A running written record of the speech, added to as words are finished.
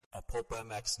Pulp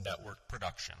MX Network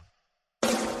production.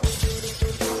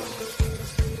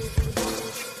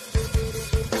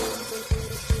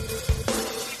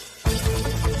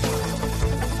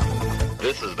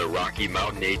 This is the Rocky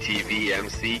Mountain ATV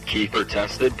MC Kiefer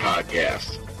Tested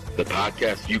podcast. The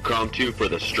podcast you come to for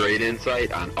the straight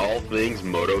insight on all things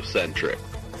moto-centric.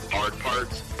 Hard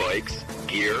parts, bikes,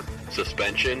 gear,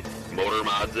 suspension, motor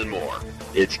mods, and more.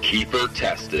 It's Kiefer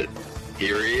Tested.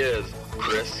 Here he is,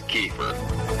 Chris Kiefer.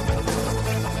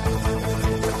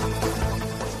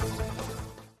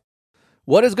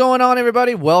 What is going on,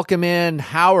 everybody? Welcome in.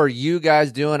 How are you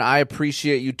guys doing? I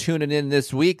appreciate you tuning in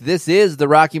this week. This is the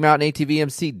Rocky Mountain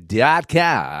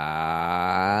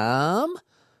ATVMC.com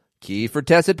Kiefer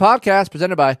Tested podcast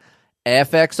presented by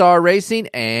FXR Racing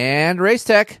and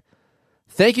Racetech.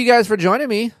 Thank you guys for joining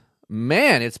me.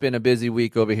 Man, it's been a busy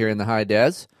week over here in the high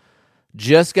des.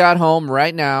 Just got home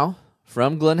right now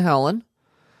from Glen Helen,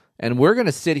 and we're going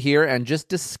to sit here and just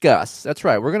discuss. That's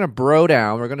right, we're going to bro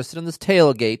down. We're going to sit on this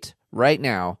tailgate right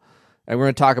now, and we're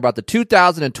going to talk about the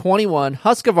 2021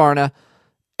 Husqvarna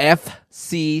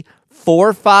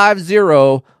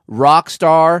FC450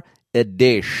 Rockstar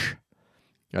Edition.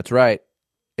 That's right,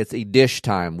 it's Edition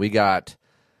time. We got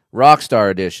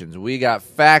Rockstar editions, we got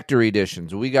factory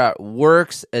editions, we got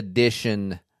Works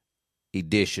edition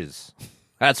editions.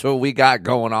 That's what we got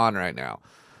going on right now.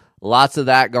 Lots of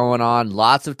that going on,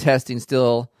 lots of testing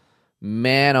still.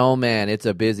 Man, oh man, it's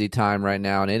a busy time right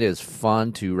now, and it is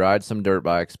fun to ride some dirt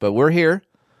bikes. But we're here.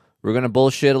 We're going to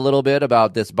bullshit a little bit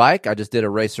about this bike. I just did a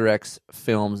Racer X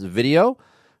Films video.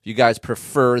 If you guys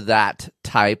prefer that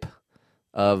type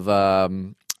of,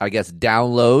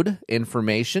 download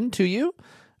information to you,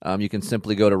 you can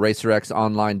simply go to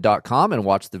racerxonline.com and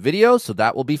watch the video, so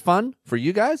that will be fun for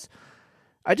you guys.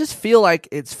 I just feel like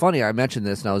it's funny. I mentioned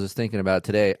this, and I was just thinking about it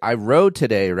today. I rode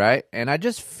today, right? And I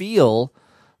just feel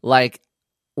like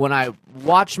when I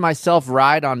watch myself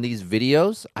ride on these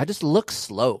videos, I just look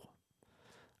slow.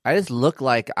 I just look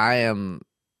like I am,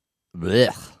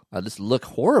 blech. I just look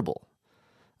horrible.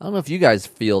 I don't know if you guys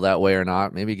feel that way or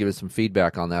not. Maybe give us some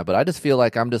feedback on that. But I just feel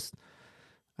like I don't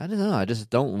know. I just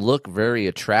don't look very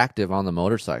attractive on the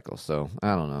motorcycle. So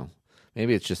I don't know.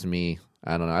 Maybe it's just me.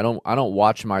 I don't know. I don't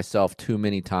watch myself too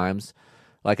many times.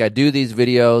 Like, I do these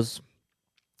videos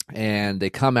and they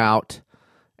come out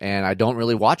and I don't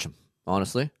really watch them,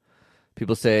 honestly.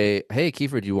 People say, "Hey,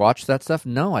 Kiefer, do you watch that stuff?"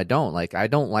 No, I don't. Like, I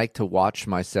don't like to watch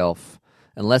myself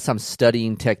unless I'm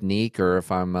studying technique, or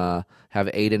if I'm have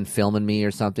Aiden filming me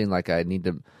or something, like I need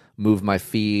to move my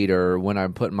feet, or when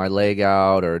I'm putting my leg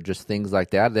out, or just things like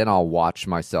that, then I'll watch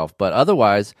myself. But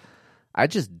otherwise, I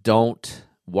just don't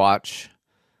watch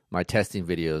my testing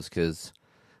videos because,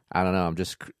 I don't know,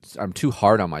 I'm too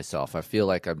hard on myself. I feel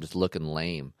like I'm just looking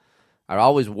lame. I'm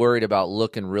always worried about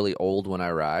looking really old when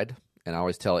I ride, and I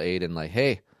always tell Aiden, like,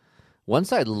 hey,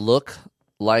 once I look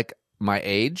like my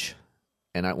age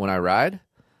and when I ride,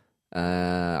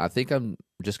 I think I'm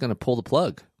just going to pull the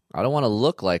plug. I don't want to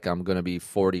look like I'm going to be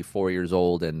 44 years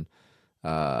old and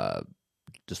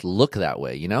just look that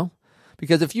way, you know?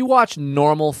 Because if you watch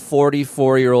normal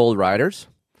 44-year-old riders,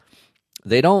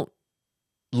 they don't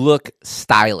look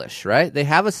stylish, right? They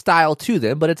have a style to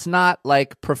them, but it's not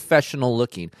like professional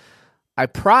looking. I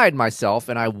pride myself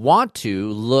and I want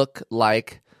to look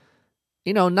like,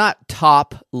 you know, not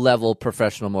top level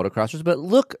professional motocrossers, but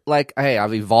look like, hey,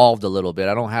 I've evolved a little bit.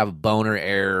 I don't have boner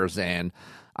airs and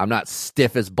I'm not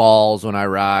stiff as balls when I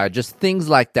ride, just things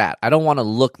like that. I don't want to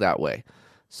look that way.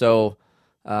 So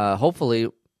hopefully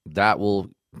that will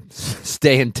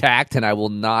stay intact and I will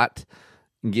not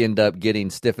end up getting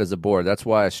stiff as a board. That's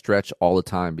why I stretch all the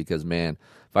time, because, man,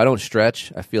 if I don't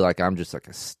stretch, I feel like I'm just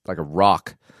like a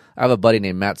rock. I have a buddy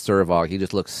named Matt Survog. He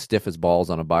just looks stiff as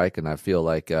balls on a bike, and I feel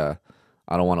like I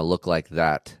don't want to look like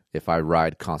that if I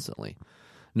ride constantly.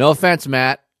 No offense,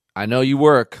 Matt. I know you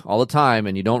work all the time,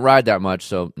 and you don't ride that much,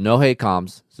 so no hate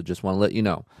comms. So just want to let you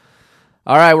know.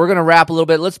 All right, we're going to wrap a little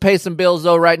bit. Let's pay some bills,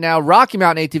 though, right now.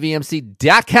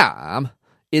 RockyMountainATVMC.com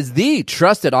is the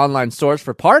trusted online source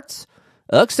for parts,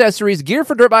 accessories, gear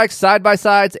for dirt bikes,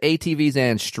 side-by-sides, ATVs,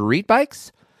 and street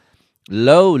bikes.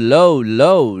 Low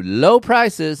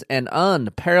prices and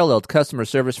unparalleled customer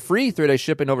service. Free 3-day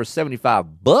shipping over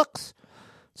 $75.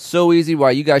 So easy.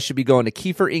 Why you guys should be going to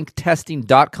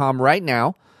KieferIncTesting.com right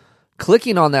now,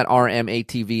 clicking on that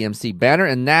RMATVMC banner,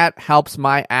 and that helps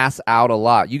my ass out a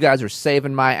lot. You guys are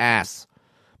saving my ass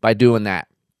by doing that.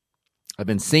 I've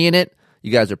been seeing it.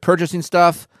 You guys are purchasing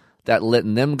stuff. That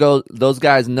letting them go, those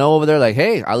guys know over there, like,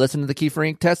 hey, I listen to the Kiefer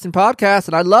Inc. Testing podcast,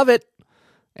 and I love it.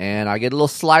 and I get a little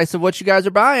slice of what you guys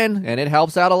are buying, and it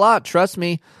helps out a lot. Trust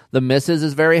me, the missus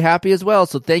is very happy as well.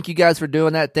 So thank you guys for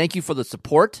doing that. Thank you for the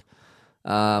support.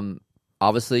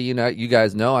 Obviously, you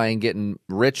guys know I ain't getting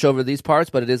rich over these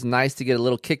parts, but it is nice to get a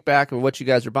little kickback of what you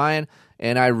guys are buying,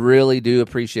 and I really do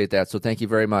appreciate that. So thank you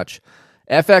very much.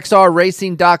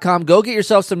 FXRRacing.com. Go get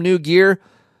yourself some new gear.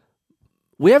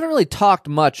 We haven't really talked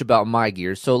much about my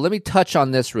gear, so let me touch on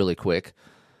this really quick.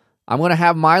 I'm going to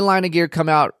have my line of gear come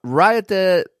out right at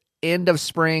the end of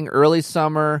spring, early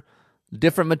summer,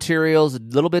 different materials, a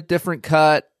little bit different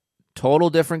cut, total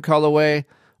different colorway.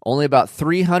 Only about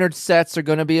 300 sets are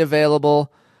going to be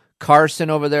available. Carson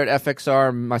over there at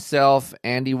FXR, myself,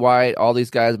 Andy White, all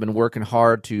these guys have been working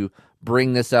hard to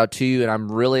bring this out to you, and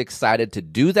I'm really excited to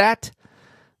do that.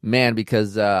 Man,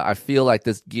 because I feel like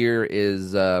this gear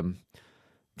is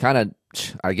kind of,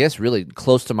 I guess, really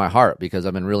close to my heart because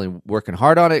I've been really working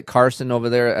hard on it. Carson over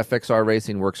there at FXR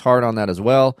Racing works hard on that as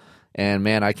well. And,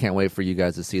 man, I can't wait for you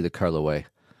guys to see the colorway.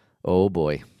 Oh,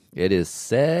 boy. It is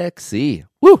sexy.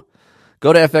 Woo!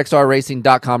 Go to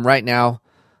FXRRacing.com right now.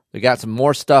 We got some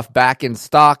more stuff back in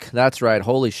stock. That's right.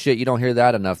 Holy shit, you don't hear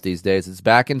that enough these days. It's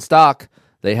back in stock.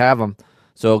 They have them.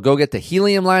 So go get the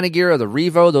Helium line of gear or the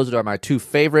Revo. Those are my two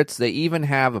favorites. They even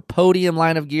have a Podium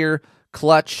line of gear,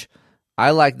 Clutch.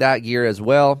 I like that gear as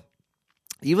well.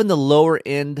 Even the lower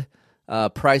end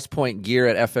price point gear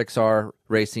at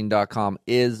FXRRacing.com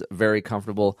is very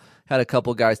comfortable. Had a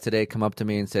couple guys today come up to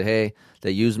me and said, hey,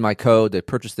 they used my code. They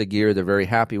purchased the gear. They're very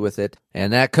happy with it.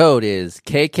 And that code is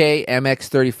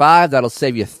KKMX35. That'll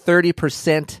save you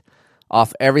 30%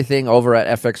 off everything over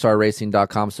at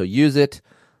FXRRacing.com. So use it.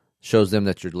 Shows them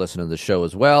that you're listening to the show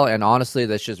as well. And honestly,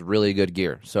 that's just really good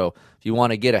gear. So if you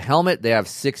want to get a helmet, they have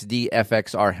 6D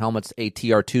FXR helmets,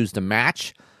 ATR2s to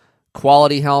match.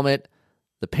 Quality helmet.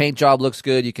 The paint job looks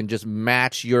good. You can just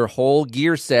match your whole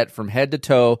gear set from head to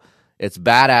toe. It's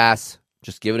badass.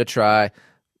 Just give it a try.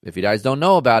 If you guys don't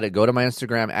know about it, go to my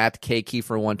Instagram at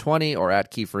KKeefer120 or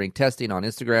at Keefer Inc. Testing on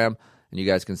Instagram, and you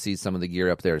guys can see some of the gear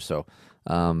up there. So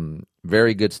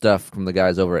very good stuff from the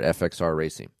guys over at FXR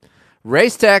Racing.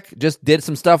 Racetech just did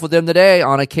some stuff with them today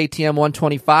on a KTM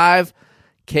 125.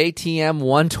 KTM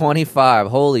 125.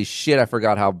 Holy shit, I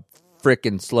forgot how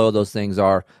freaking slow those things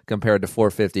are compared to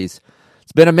 450s.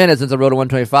 It's been a minute since I rode a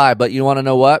 125, but you want to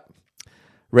know what?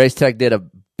 Racetech did a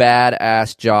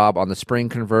badass job on the spring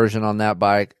conversion on that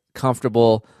bike.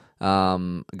 Comfortable.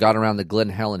 Got around the Glen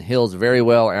Helen hills very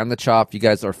well and the chop. If you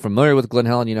guys are familiar with Glen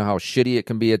Helen, you know how shitty it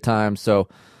can be at times. So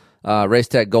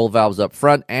Racetech gold valves up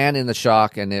front and in the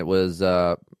shock, and it was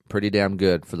pretty damn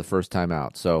good for the first time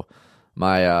out. So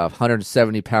my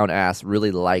 170-pound ass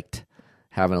really liked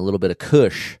having a little bit of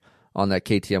cush on that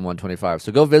KTM 125.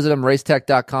 So go visit them,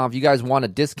 racetech.com. If you guys want a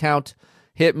discount,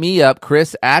 hit me up,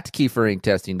 Chris at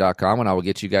KeeferIncTesting.com, and I will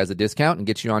get you guys a discount and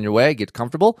get you on your way. Get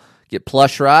comfortable, get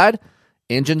plush ride,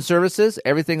 engine services,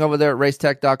 everything over there at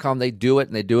racetech.com. They do it,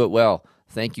 and they do it well.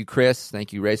 Thank you, Chris.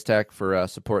 Thank you, Racetech, for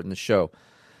supporting the show.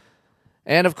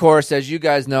 And, of course, as you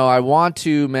guys know, I want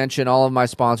to mention all of my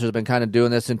sponsors have been kind of doing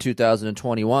this in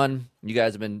 2021. You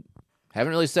guys haven't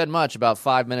really said much, about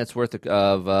 5 minutes worth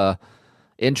of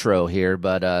intro here,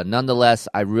 but nonetheless,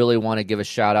 I really want to give a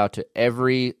shout-out to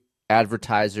every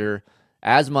advertiser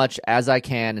as much as I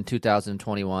can in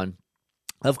 2021.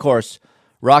 Of course,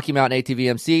 Rocky Mountain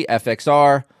ATV-MC,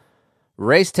 FXR,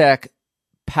 Racetech,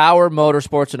 Power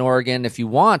Motorsports in Oregon. If you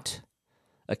want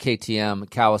a KTM,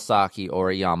 Kawasaki, or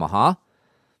a Yamaha,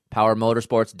 Power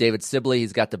Motorsports, David Sibley,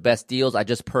 he's got the best deals. I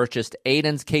just purchased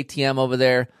Aiden's KTM over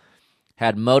there.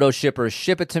 Had Moto Shippers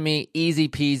ship it to me. Easy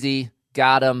peasy.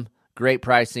 Got him. Great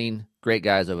pricing. Great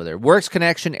guys over there. Works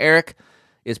Connection, Eric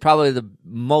is probably the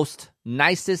most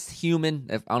nicest human,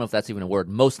 I don't know if that's even a word,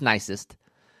 most nicest.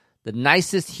 The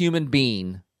nicest human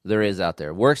being there is out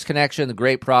there. Works Connection, the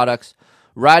great products.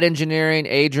 Ride Engineering,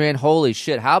 Adrian, holy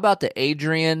shit. How about the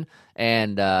Adrian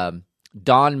and Don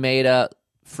Maeda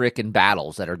freaking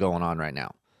battles that are going on right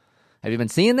now? Have you been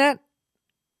seeing that?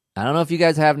 I don't know if you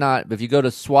guys have not, but if you go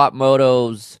to Swap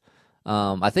Moto's,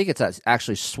 I think it's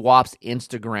actually Swap's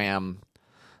Instagram,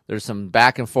 there's some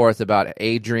back and forth about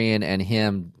Adrian and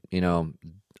him,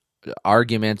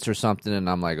 arguments or something, and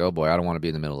I'm like, oh boy, I don't want to be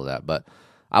in the middle of that. But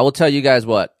I will tell you guys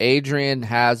what, Adrian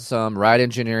has some, Ride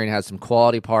Engineering has some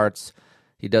quality parts.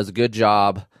 He does a good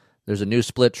job. There's a new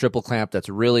split triple clamp that's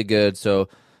really good, so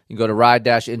you can go to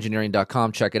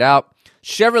ride-engineering.com, check it out.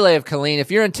 Chevrolet of Killeen,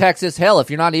 if you're in Texas, hell, if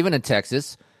you're not even in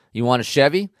Texas, you want a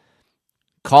Chevy,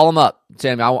 call them up.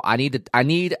 Say, I need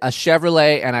a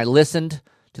Chevrolet, and I listened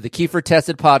to the Keefer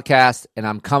Tested podcast, and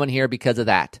I'm coming here because of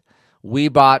that. We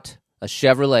bought a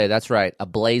Chevrolet, that's right, a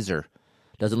Blazer.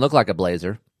 Doesn't look like a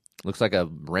Blazer. Looks like a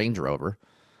Range Rover.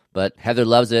 But Heather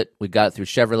loves it. We got it through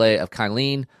Chevrolet of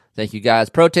Kylene. Thank you guys.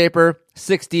 Pro Taper,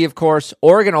 6D, of course.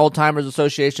 Oregon Old Timers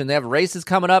Association. They have races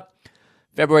coming up.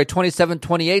 February 27th,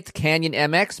 28th, Canyon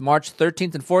MX. March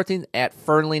 13th and 14th at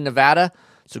Fernley, Nevada.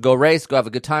 So go race. Go have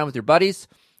a good time with your buddies.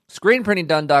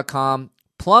 ScreenPrintingDone.com.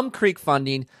 Plum Creek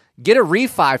Funding. Get a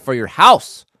refi for your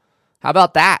house. How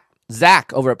about that?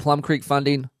 Zach over at Plum Creek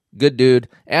Funding. Good dude.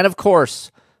 And, of course,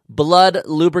 Blood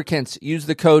Lubricants. Use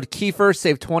the code Kiefer.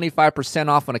 Save 25%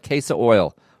 off on a case of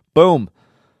oil. Boom.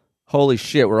 Holy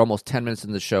shit, we're almost 10 minutes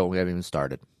into the show. We haven't even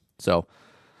started. So,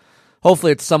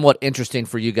 hopefully it's somewhat interesting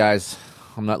for you guys.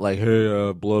 I'm not like,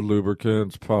 hey, Blood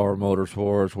Lubricants, Power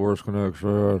Motorsports, Worst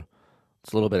Connection.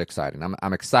 It's a little bit exciting.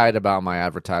 I'm excited about my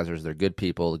advertisers. They're good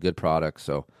people, good products,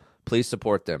 so please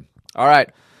support them. All right,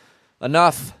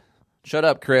 enough. Shut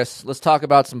up, Chris. Let's talk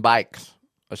about some bikes,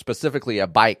 or specifically a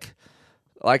bike.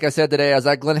 Like I said today, I was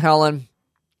at Glen Helen.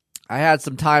 I had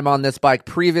some time on this bike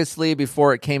previously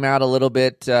before it came out a little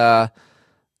bit.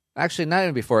 Actually, not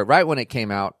even before it. Right when it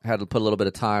came out, had to put a little bit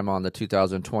of time on the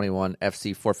 2021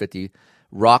 FC 450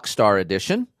 Rockstar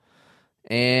Edition.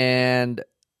 And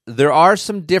there are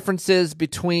some differences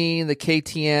between the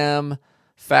KTM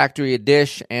Factory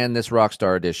Edition and this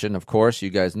Rockstar Edition. Of course, you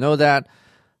guys know that.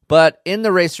 But in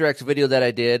the Racer X video that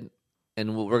I did,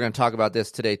 and we're going to talk about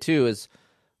this today too, is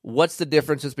what's the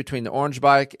differences between the orange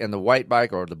bike and the white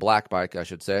bike, or the black bike, I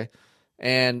should say,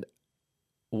 and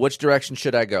which direction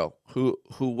should I go?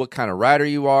 What kind of rider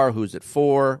you are? Who's it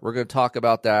for? We're going to talk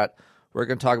about that. We're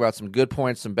going to talk about some good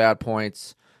points, some bad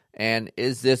points, and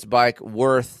is this bike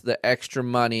worth the extra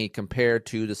money compared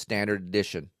to the standard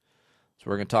edition? So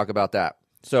we're going to talk about that.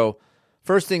 So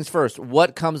first things first,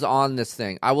 what comes on this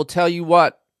thing? I will tell you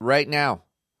what, right now,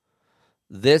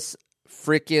 this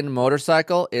freaking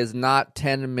motorcycle is not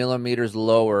 10 millimeters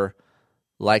lower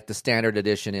like the standard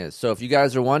edition is. So if you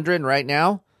guys are wondering right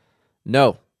now,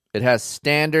 no, it has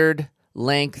standard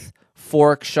length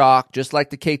fork shock, just like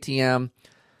the KTM.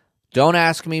 Don't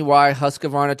ask me why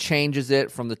Husqvarna changes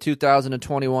it from the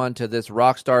 2021 to this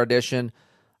Rockstar Edition.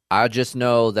 I just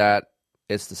know that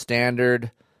it's the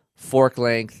standard fork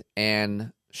length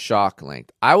and shock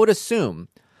length. I would assume,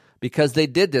 because they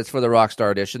did this for the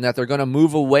Rockstar Edition, that they're going to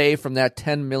move away from that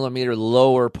 10 millimeter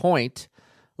lower point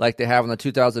like they have in the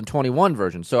 2021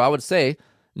 version. So I would say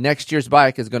next year's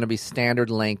bike is going to be standard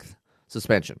length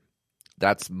suspension.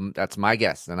 That's my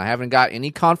guess. And I haven't got any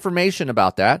confirmation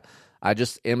about that. I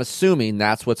just am assuming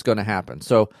that's what's going to happen.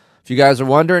 So if you guys are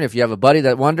wondering, if you have a buddy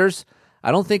that wonders,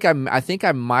 I think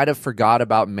I might have forgot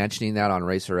about mentioning that on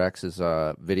Racer X's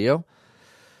video.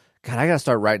 God, I got to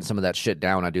start writing some of that shit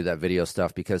down when I do that video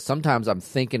stuff, because sometimes I'm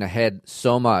thinking ahead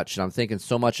so much and I'm thinking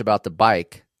so much about the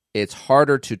bike, it's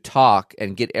harder to talk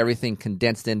and get everything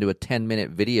condensed into a 10-minute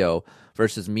video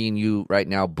versus me and you right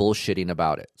now bullshitting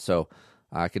about it. So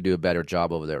I could do a better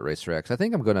job over there at Racer X. I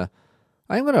think I'm gonna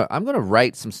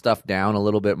write some stuff down a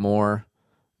little bit more,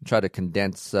 try to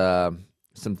condense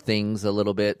some things a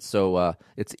little bit so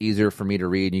it's easier for me to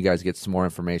read and you guys get some more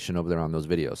information over there on those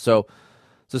videos. So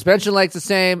suspension length's the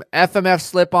same. FMF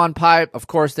slip-on pipe. Of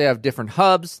course, they have different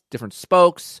hubs, different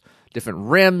spokes, different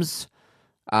rims.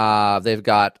 They've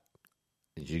got,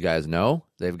 as you guys know,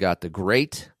 they've got the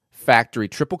great factory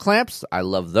triple clamps. I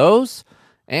love those.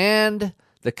 And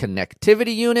the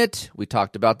connectivity unit. We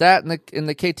talked about that in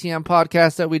the KTM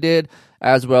podcast that we did,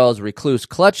 as well as Recluse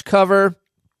clutch cover,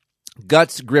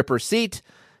 Guts gripper seat,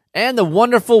 and the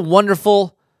wonderful,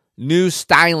 wonderful new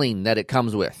styling that it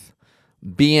comes with.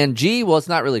 BNG, well, it's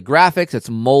not really graphics, it's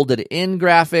molded in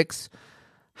graphics.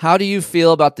 How do you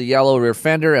feel about the yellow rear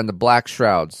fender and the black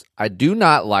shrouds? I do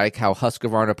not like how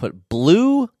Husqvarna put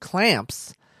blue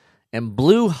clamps and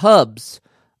blue hubs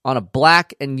on a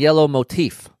black and yellow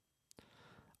motif.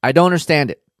 I don't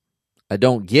understand it. I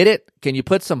don't get it. Can you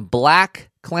put some black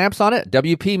clamps on it?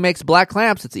 WP makes black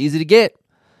clamps. It's easy to get.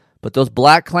 Put those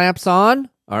black clamps on,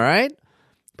 all right?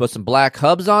 Put some black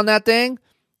hubs on that thing.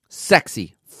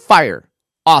 Sexy. Fire.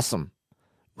 Awesome.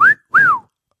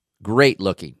 Great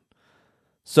looking.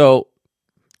 So,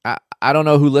 I don't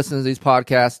know who listens to these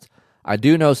podcasts. I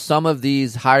do know some of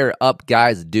these higher up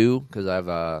guys do, because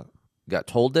I've got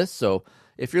told this. So,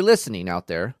 if you're listening out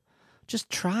there, just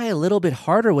try a little bit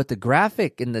harder with the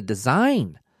graphic and the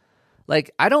design.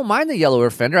 Like, I don't mind the yellow rear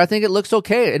fender. I think it looks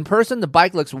okay. In person, the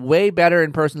bike looks way better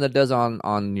in person than it does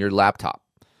on your laptop.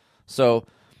 So,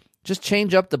 just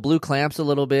change up the blue clamps a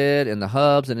little bit and the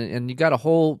hubs, and you got a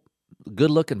whole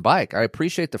good-looking bike. I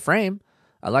appreciate the frame.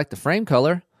 I like the frame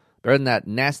color. Better than that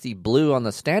nasty blue on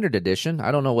the standard edition.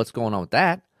 I don't know what's going on with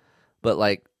that. But,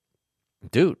 like,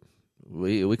 dude,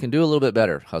 we can do a little bit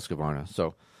better, Husqvarna.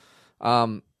 So,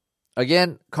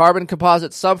 Again, carbon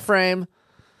composite subframe.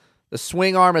 The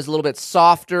swing arm is a little bit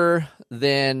softer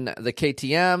than the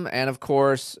KTM. And of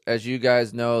course, as you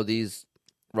guys know, these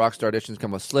Rockstar Editions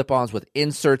come with slip-ons with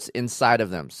inserts inside of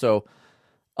them. So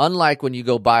unlike when you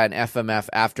go buy an FMF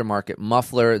aftermarket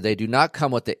muffler, they do not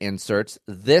come with the inserts.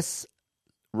 This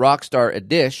Rockstar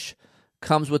Edition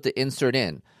comes with the insert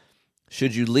in.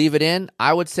 Should you leave it in?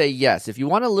 I would say yes. If you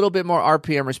want a little bit more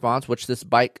RPM response, which this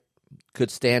bike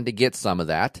could stand to get some of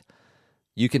that,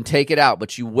 you can take it out,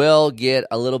 but you will get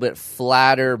a little bit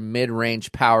flatter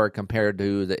mid-range power compared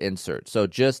to the insert. So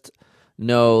just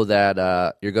know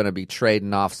that you're going to be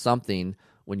trading off something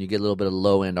when you get a little bit of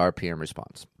low-end RPM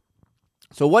response.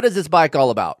 So what is this bike all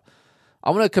about?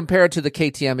 I'm going to compare it to the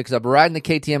KTM because I've been riding the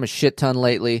KTM a shit ton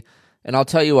lately, and I'll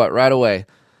tell you what, right away,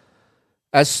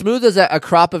 as smooth as a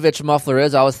Krapovich muffler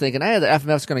is, I was thinking, hey, the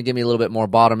FMF's going to give me a little bit more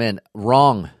bottom end.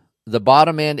 Wrong. The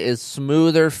bottom end is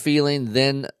smoother feeling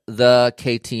than the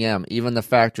KTM, even the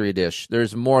factory dish.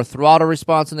 There's more throttle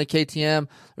response in the KTM.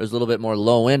 There's a little bit more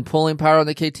low-end pulling power in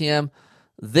the KTM.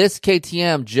 This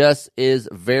KTM just is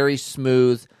very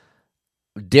smooth.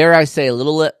 Dare I say, a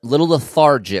little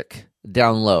lethargic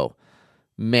down low.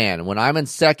 Man, when I'm in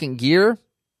second gear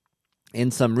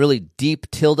in some really deep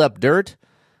tilled-up dirt,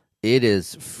 it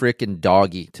is freaking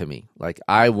doggy to me. Like,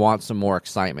 I want some more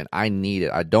excitement. I need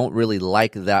it. I don't really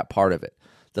like that part of it.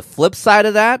 The flip side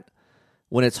of that,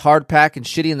 when it's hard pack and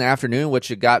shitty in the afternoon, which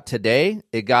it got today,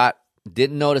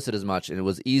 didn't notice it as much, and it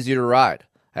was easier to ride.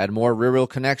 I had more rear wheel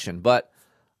connection, but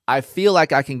I feel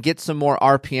like I can get some more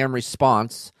RPM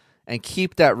response and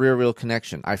keep that rear wheel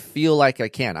connection. I feel like I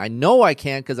can. I know I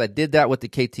can because I did that with the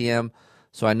KTM,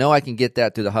 so I know I can get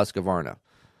that through the Husqvarna.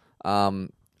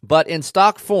 But in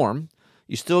stock form,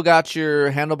 you still got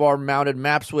your handlebar-mounted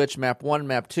map switch, map 1,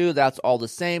 map 2. That's all the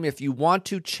same. If you want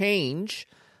to change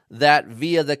that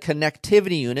via the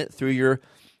connectivity unit through your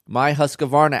My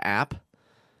Husqvarna app,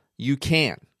 you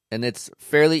can. And it's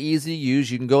fairly easy to use.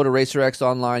 You can go to RacerX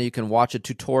online. You can watch a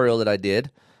tutorial that I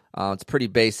did. It's pretty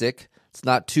basic. It's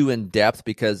not too in-depth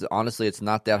because, honestly, it's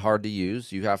not that hard to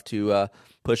use. You have to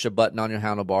push a button on your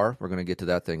handlebar. We're going to get to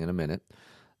that thing in a minute.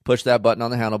 Push that button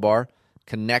on the handlebar.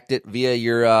 Connect it via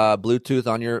your Bluetooth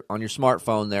on your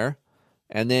smartphone there,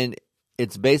 and then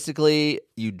it's basically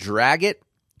you drag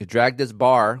this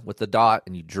bar with the dot,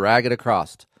 and you drag it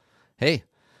across. Hey,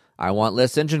 I want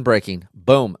less engine braking.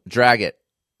 Boom, drag it.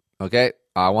 Okay,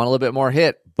 I want a little bit more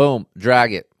hit. Boom,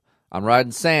 drag it. I'm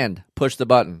riding sand. Push the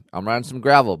button. I'm riding some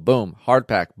gravel. Boom, hard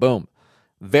pack. Boom.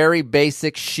 Very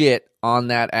basic shit on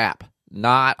that app.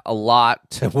 Not a lot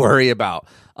to worry about.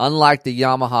 Unlike the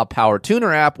Yamaha Power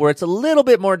Tuner app, where it's a little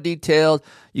bit more detailed.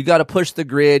 You got to push the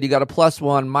grid. You got a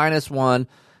 +1, -1.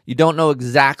 You don't know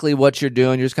exactly what you're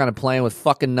doing. You're just kind of playing with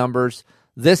fucking numbers.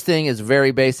 This thing is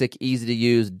very basic, easy to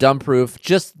use, dumb-proof,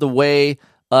 just the way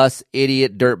us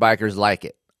idiot dirt bikers like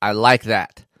it. I like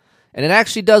that. And it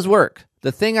actually does work.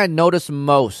 The thing I notice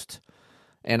most,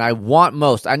 and I want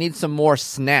most, I need some more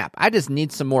snap. I just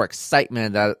need some more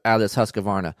excitement out of this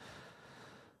Husqvarna.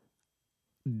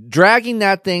 Dragging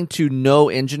that thing to no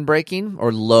engine braking,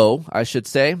 or low, I should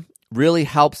say, really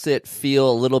helps it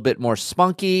feel a little bit more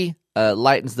spunky,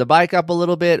 lightens the bike up a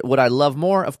little bit. Would I love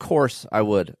more? Of course I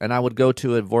would. And I would go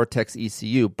to a Vortex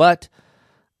ECU, but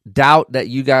doubt that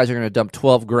you guys are going to dump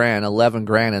 12 grand, 11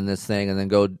 grand in this thing and then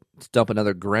go dump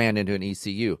another grand into an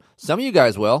ECU. Some of you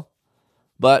guys will,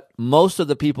 but most of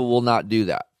the people will not do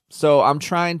that. So I'm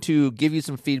trying to give you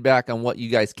some feedback on what you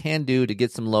guys can do to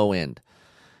get some low end.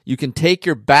 You can take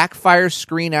your backfire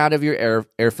screen out of your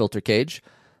air filter cage.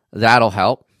 That'll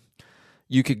help.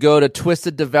 You could go to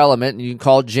Twisted Development, and you can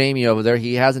call Jamie over there.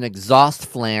 He has an exhaust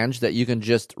flange that you can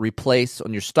just replace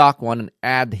on your stock one and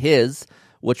add his,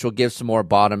 which will give some more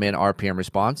bottom-end RPM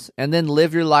response, and then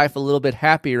live your life a little bit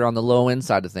happier on the low-end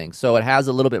side of things. So it has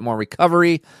a little bit more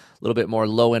recovery, a little bit more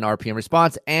low-end RPM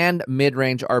response, and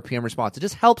mid-range RPM response. It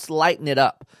just helps lighten it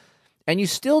up. And you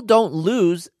still don't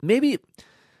lose, maybe...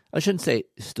 I shouldn't say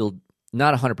still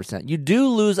not 100%. You do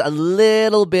lose a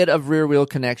little bit of rear wheel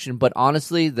connection, but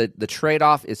honestly, the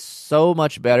trade-off is so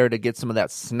much better to get some of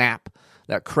that snap,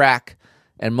 that crack,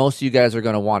 and most of you guys are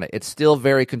going to want it. It's still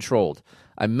very controlled.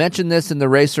 I mentioned this in the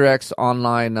RacerX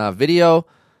online video.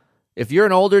 If you're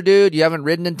an older dude, you haven't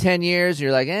ridden in 10 years,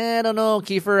 you're like, I don't know,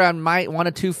 Kiefer, I might want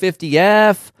a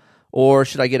 250F, or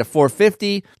should I get a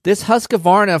 450? This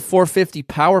Husqvarna 450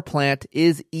 power plant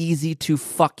is easy to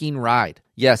fucking ride.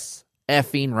 Yes,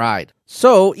 effing ride.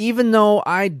 So even though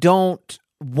I don't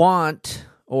want,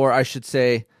 or I should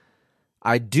say,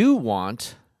 I do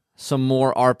want some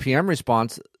more RPM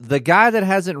response, the guy that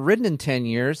hasn't ridden in 10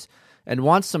 years and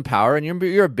wants some power, and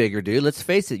you're a bigger dude. Let's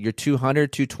face it, you're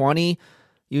 200, 220.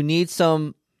 You need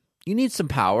some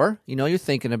power. You're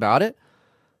thinking about it.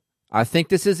 I think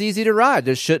this is easy to ride.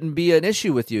 There shouldn't be an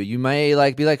issue with you. You may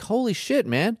be like, holy shit,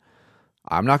 man.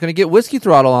 I'm not going to get whiskey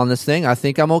throttle on this thing. I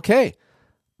think I'm okay.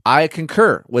 I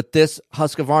concur with this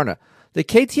Husqvarna. The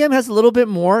KTM has a little bit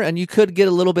more, and you could get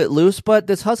a little bit loose, but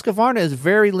this Husqvarna is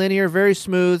very linear, very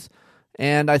smooth,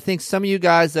 and I think some of you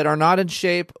guys that are not in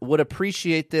shape would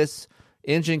appreciate this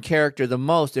engine character the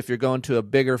most if you're going to a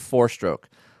bigger four-stroke.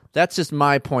 That's just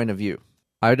my point of view.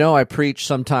 I know I preach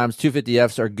sometimes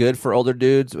 250Fs are good for older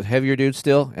dudes, heavier dudes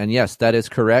still, and yes, that is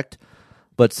correct,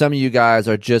 but some of you guys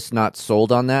are just not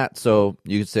sold on that, so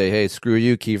you could say, hey, screw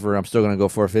you, Kiefer, I'm still going to go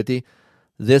 450.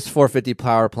 This 450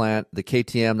 power plant, the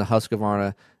KTM, the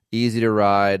Husqvarna, easy to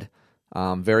ride,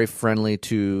 very friendly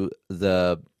to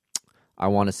the, I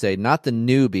want to say, not the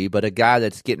newbie, but a guy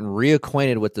that's getting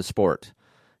reacquainted with the sport.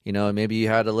 Maybe you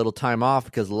had a little time off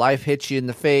because life hit you in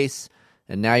the face,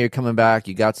 and now you're coming back.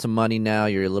 You got some money now.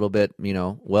 You're a little bit,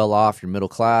 well off. You're middle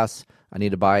class. I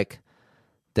need a bike.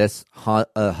 This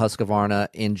Husqvarna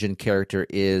engine character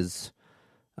is,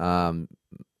 for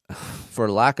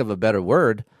lack of a better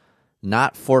word,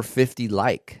 not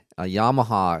 450-like.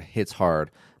 Yamaha hits hard.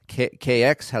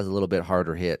 KX has a little bit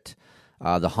harder hit.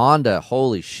 The Honda,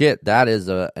 holy shit, that is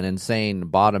an insane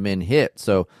bottom-end hit.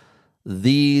 So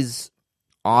these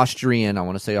Austrian, I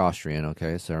want to say Austrian,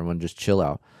 okay, so everyone just chill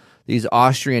out. These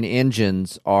Austrian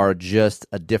engines are just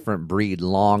a different breed,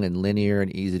 long and linear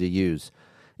and easy to use.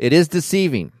 It is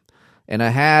deceiving. And I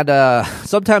had,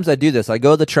 sometimes I do this. I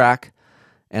go to the track,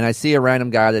 and I see a random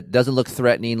guy that doesn't look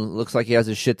threatening, looks like he has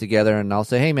his shit together, and I'll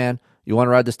say, hey, man, you want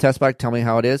to ride this test bike? Tell me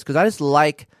how it is. Because I just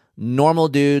like normal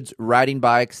dudes riding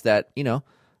bikes that,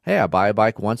 hey, I buy a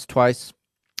bike once, twice,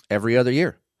 every other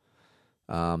year.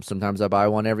 Sometimes I buy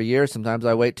one every year. Sometimes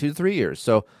I wait 2 to 3 years.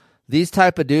 So these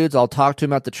type of dudes, I'll talk to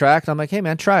him at the track, and I'm like, hey,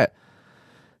 man, try it.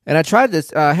 And I tried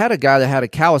this. I had a guy that had a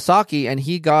Kawasaki, and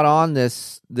he got on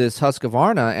this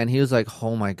Husqvarna, and he was like,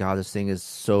 oh, my God, this thing is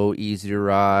so easy to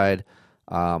ride.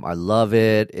 I love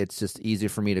it. It's just easy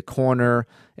for me to corner.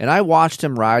 And I watched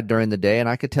him ride during the day, and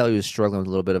I could tell he was struggling with a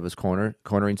little bit of his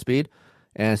cornering speed.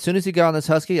 And as soon as he got on this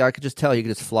Husky, I could just tell he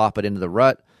could just flop it into the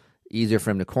rut. Easier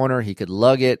for him to corner. He could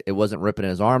lug it. It wasn't ripping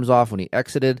his arms off when he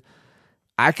exited.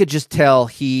 I could just tell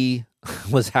he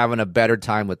was having a better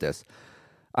time with this.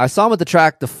 I saw him at the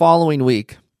track the following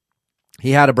week.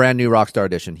 He had a brand new Rockstar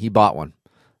Edition. He bought one.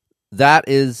 That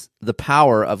is the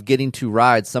power of getting to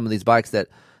ride some of these bikes that,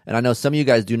 and I know some of you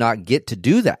guys do not get to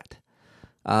do that.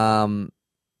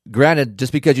 Granted,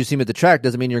 just because you see me at the track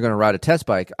doesn't mean you're going to ride a test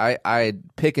bike. I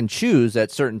pick and choose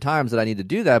at certain times that I need to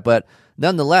do that, but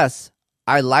nonetheless,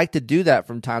 I like to do that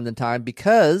from time to time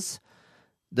because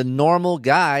the normal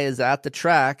guy is at the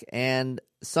track, and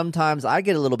sometimes I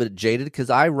get a little bit jaded because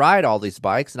I ride all these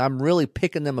bikes, and I'm really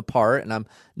picking them apart, and I'm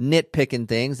nitpicking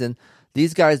things, and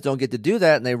these guys don't get to do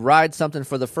that, and they ride something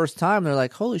for the first time, and they're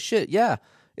like, holy shit, yeah,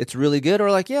 it's really good,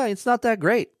 or like, yeah, it's not that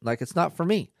great, like, it's not for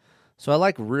me. So I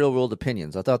like real-world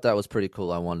opinions. I thought that was pretty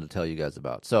cool. I wanted to tell you guys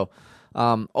about. So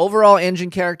overall engine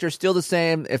character, still the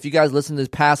same. If you guys listen to this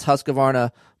past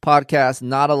Husqvarna podcast,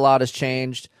 not a lot has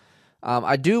changed.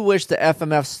 I do wish the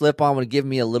FMF slip-on would give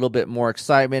me a little bit more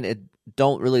excitement. It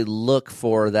don't really look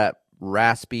for that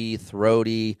raspy,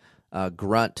 throaty,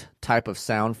 grunt type of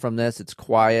sound from this. It's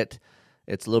quiet.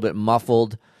 It's a little bit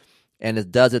muffled, and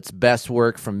it does its best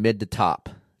work from mid to top.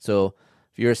 So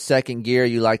if you're a second gear,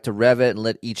 you like to rev it and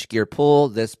let each gear pull,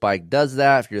 this bike does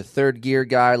that. If you're a third gear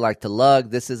guy, like to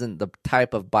lug, this isn't the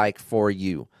type of bike for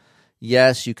you.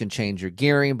 Yes, you can change your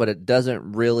gearing, but it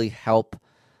doesn't really help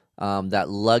that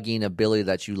lugging ability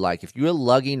that you like. If you're a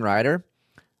lugging rider,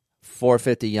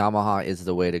 450 Yamaha is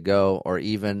the way to go, or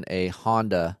even a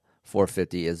Honda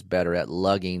 450 is better at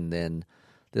lugging than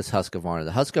this Husqvarna.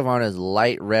 The Husqvarna is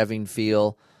light revving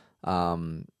feel,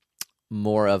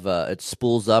 more of a, it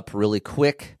spools up really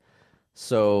quick,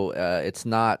 so it's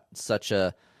not such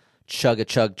a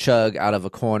chug out of a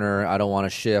corner. I don't want to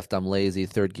shift. I'm lazy,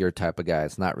 third gear type of guy.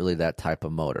 It's not really that type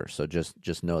of motor, so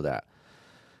just know that.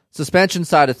 Suspension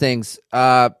side of things,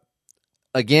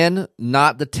 again,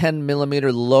 not the 10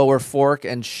 millimeter lower fork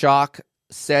and shock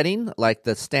setting like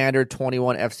the standard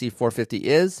 21 FC 450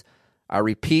 is. I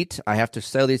repeat, I have to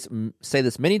say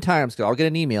this many times because I'll get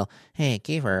an email. Hey,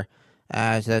 Kiefer,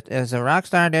 is the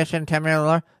Rockstar Edition 10 millimeter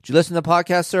lower? Did you listen to the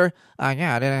podcast, sir?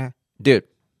 Yeah, I did. Dude,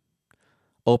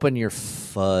 open your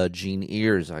fudging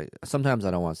ears. Sometimes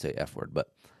I don't want to say F word,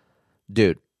 but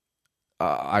dude,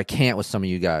 I can't with some of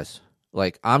you guys.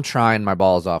 Like, I'm trying my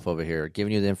balls off over here,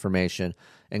 giving you the information.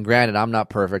 And granted, I'm not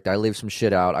perfect. I leave some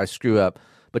shit out. I screw up.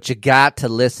 but you got to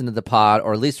listen to the pod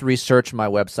or at least research my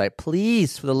website.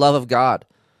 Please, for the love of God.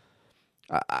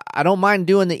 I don't mind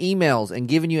doing the emails and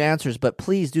giving you answers, but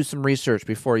please do some research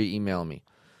before you email me.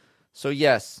 So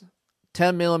yes,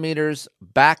 10 millimeters,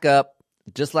 back up,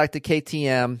 just like the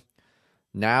KTM.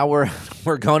 Now we're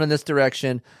going in this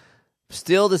direction.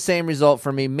 Still the same result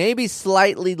for me. Maybe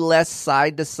slightly less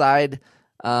side-to-side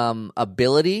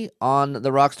ability on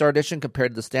the Rockstar Edition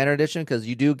compared to the Standard Edition, because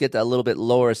you do get a little bit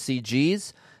lower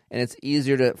CGs, and it's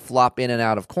easier to flop in and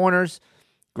out of corners.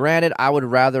 Granted, I would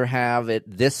rather have it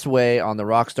this way on the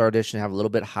Rockstar Edition, have a little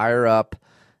bit higher up,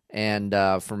 and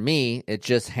for me, it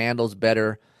just handles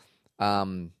better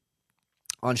on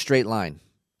straight line.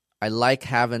 I like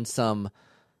having some,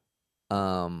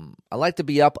 I like to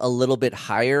be up a little bit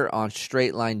higher on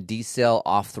straight line decel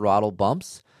off throttle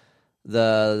bumps.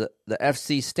 The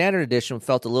FC Standard Edition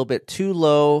felt a little bit too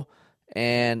low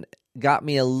and got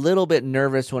me a little bit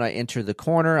nervous when I entered the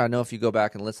corner. I know if you go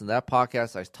back and listen to that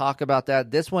podcast, I talk about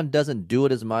that. This one doesn't do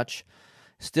it as much.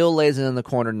 Still lays it in the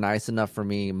corner nice enough for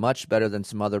me, much better than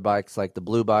some other bikes like the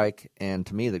blue bike and,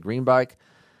 to me, the green bike.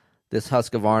 This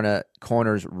Husqvarna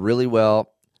corners really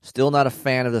well. Still not a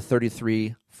fan of the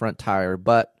 33 front tire,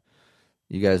 but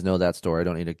you guys know that story. I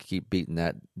don't need to keep beating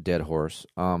that dead horse.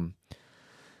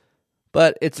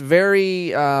 But it's very,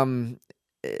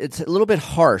 it's a little bit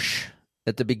harsh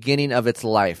at the beginning of its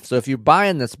life. So if you're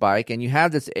buying this bike and you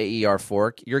have this AER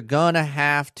fork, you're going to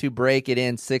have to break it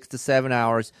in 6 to 7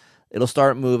 hours. It'll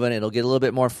start moving. It'll get a little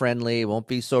bit more friendly. It won't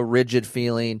be so rigid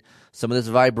feeling. Some of this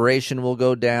vibration will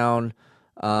go down.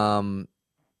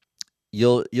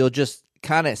 You'll just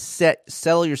kind of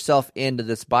settle yourself into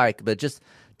this bike, but it just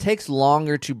takes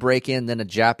longer to break in than a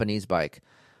Japanese bike.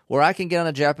 Where I can get on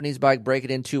a Japanese bike, break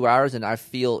it in 2 hours, and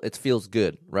it feels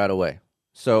good right away.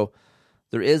 So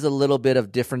there is a little bit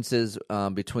of differences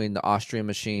between the Austrian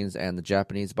machines and the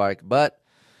Japanese bike, but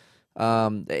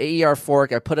the AER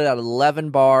fork, I put it at 11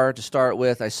 bar to start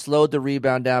with. I slowed the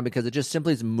rebound down because it just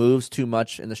simply moves too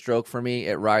much in the stroke for me.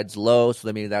 It rides low,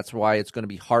 so that's why it's going to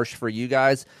be harsh for you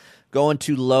guys. Going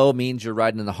too low means you're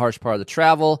riding in the harsh part of the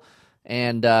travel,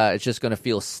 and it's just going to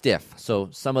feel stiff. So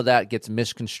some of that gets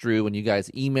misconstrued when you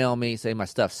guys email me, say my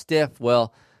stuff's stiff.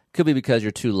 Well, it could be because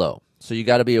you're too low. So you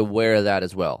got to be aware of that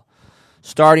as well.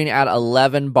 Starting at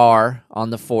 11 bar on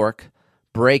the fork,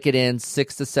 break it in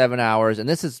 6 to 7 hours, and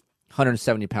this is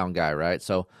 170-pound guy, right?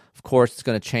 So, of course, it's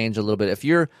going to change a little bit. If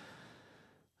you're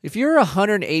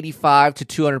 185 to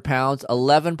 200 pounds,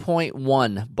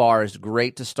 11.1 bar is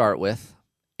great to start with,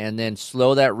 and then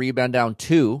slow that rebound down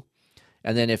 2.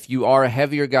 And then if you are a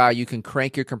heavier guy, you can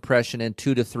crank your compression in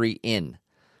 2 to 3 in.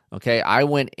 Okay, I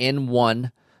went in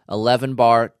 1, 11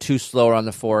 bar, 2 slower on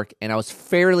the fork, and I was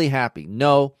fairly happy.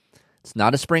 No, it's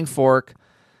not a spring fork.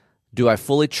 Do I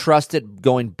fully trust it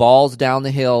going balls fast down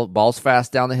the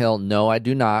hill? No, I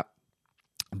do not.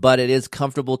 But it is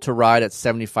comfortable to ride at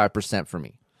 75% for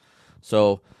me.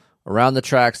 So around the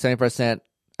track, 70%,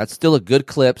 that's still a good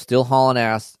clip, still hauling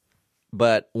ass.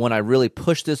 But when I really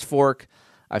push this fork,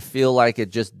 I feel like it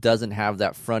just doesn't have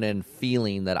that front end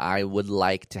feeling that I would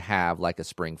like to have like a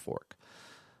spring fork.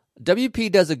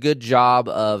 WP does a good job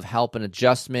of helping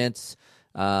adjustments,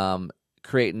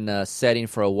 creating a setting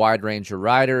for a wide range of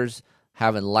riders,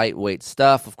 having lightweight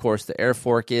stuff. Of course, the air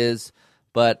fork is,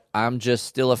 but I'm just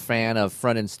still a fan of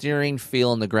front end steering,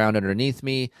 feeling the ground underneath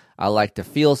me. I like to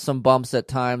feel some bumps at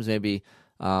times, maybe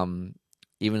even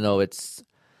though it's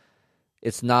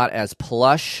not as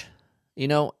plush,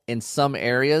 in some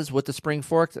areas with the spring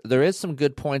fork. There is some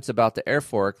good points about the air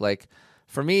fork. Like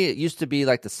for me, it used to be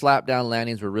like the slap down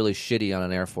landings were really shitty on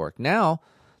an air fork. Now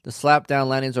the slap down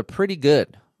landings are pretty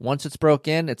good. Once it's broke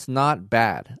in, it's not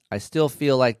bad. I still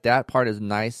feel like that part is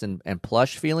nice and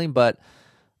plush feeling, but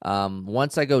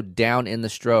once I go down in the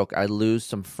stroke, I lose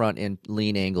some front end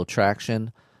lean angle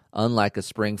traction, unlike a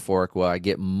spring fork where I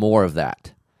get more of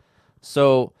that.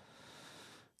 So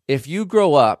if you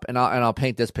grow up, and I'll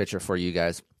paint this picture for you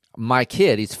guys. My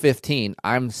kid, he's 15.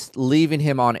 I'm leaving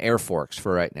him on air forks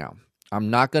for right now. I'm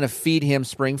not going to feed him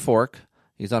spring fork.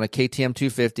 He's on a KTM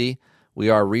 250. We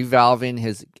are revalving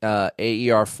his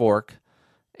AER fork,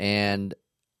 and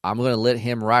I'm going to let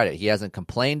him ride it. He hasn't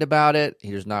complained about it.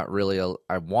 He's not really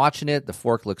I'm watching it. The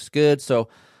fork looks good. So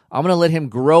I'm going to let him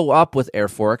grow up with air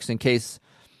forks in case,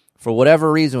 for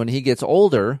whatever reason, when he gets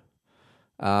older,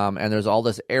 and there's all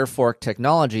this air fork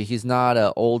technology, he's not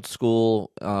an old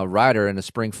school rider in a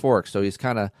spring fork. So he's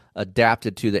kind of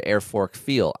adapted to the air fork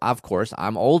feel. Of course,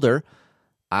 I'm older.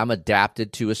 I'm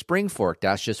adapted to a spring fork.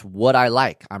 That's just what I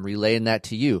like. I'm relaying that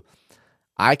to you.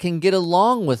 I can get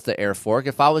along with the air fork.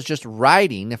 If I was just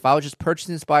riding, if I was just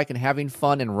purchasing this bike and having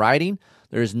fun and riding,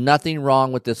 there's nothing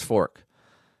wrong with this fork.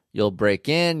 You'll break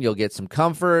in, you'll get some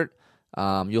comfort,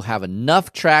 you'll have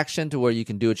enough traction to where you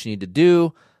can do what you need to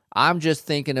do. I'm just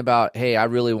thinking about, hey, I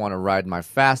really want to ride my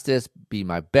fastest, be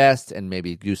my best, and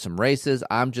maybe do some races.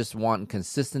 I'm just wanting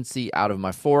consistency out of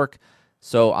my fork,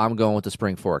 so I'm going with the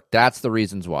spring fork. That's the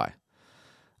reasons why.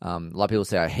 A lot of people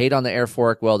say, I hate on the air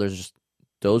fork. Well, there's just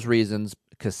those reasons.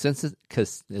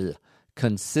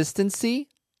 Consistency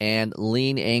and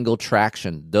lean angle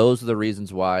traction. Those are the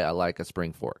reasons why I like a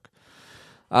spring fork.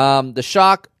 The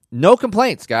shock, no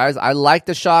complaints, guys. I like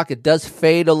the shock. It does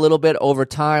fade a little bit over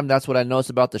time. That's what I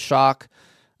noticed about the shock.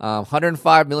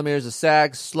 105 millimeters of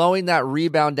sag, slowing that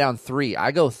rebound down 3.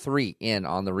 I go 3 in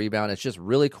on the rebound. It's just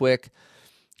really quick.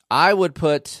 I would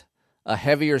put a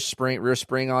heavier rear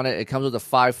spring on it. It comes with a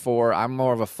 5.4. I'm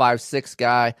more of a 5.6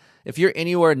 guy. If you're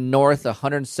anywhere north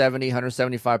 170,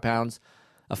 175 pounds,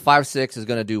 a 5.6 is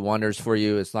going to do wonders for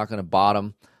you. It's not going to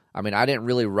bottom. I mean, I didn't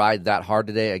really ride that hard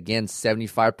today. Again,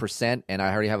 75%, and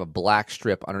I already have a black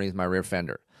strip underneath my rear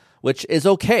fender, which is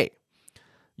okay.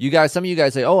 Some of you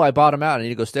guys say, oh, I bottom out, I need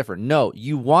to go stiffer. No,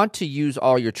 you want to use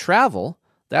all your travel.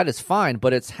 That is fine,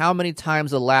 but it's how many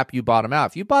times a lap you bottom out.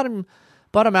 If you bottom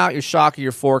out your shock or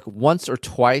your fork once or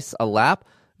twice a lap,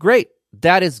 great.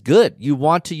 That is good. You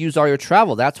want to use all your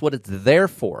travel. That's what it's there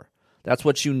for. That's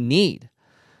what you need.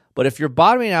 But if you're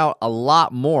bottoming out a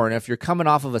lot more, and if you're coming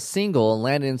off of a single and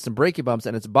landing in some braking bumps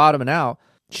and it's bottoming out,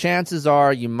 chances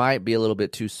are you might be a little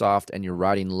bit too soft and you're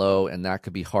riding low, and that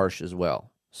could be harsh as well.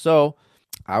 So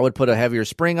I would put a heavier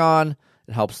spring on.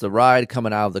 It helps the ride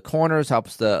coming out of the corners,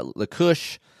 helps the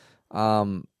cush,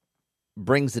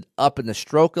 brings it up in the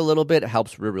stroke a little bit. It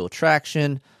helps rear wheel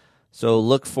traction.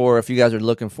 So if you guys are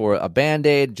looking for a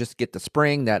Band-Aid, just get the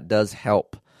spring. That does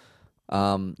help.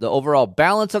 The overall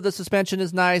balance of the suspension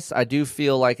is nice. I do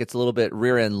feel like it's a little bit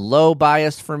rear end low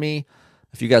biased for me.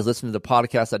 If you guys listen to the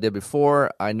podcast I did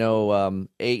before, I know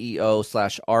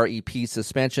AEO/REP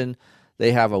suspension,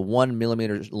 they have a 1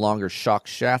 millimeter longer shock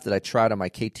shaft that I tried on my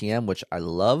KTM, which I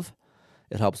love.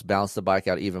 It helps balance the bike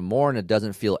out even more, and it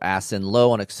doesn't feel ass in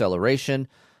low on acceleration.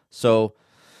 So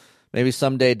maybe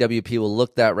someday WP will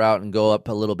look that route and go up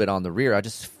a little bit on the rear. I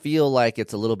just feel like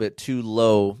it's a little bit too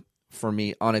low for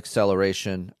me on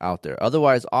acceleration out there.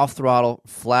 Otherwise, off throttle,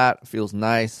 flat, feels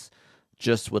nice.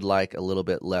 Just would like a little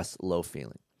bit less low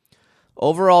feeling.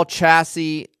 Overall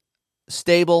chassis,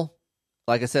 stable.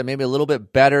 Like I said, maybe a little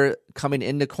bit better coming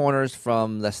into corners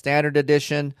from the standard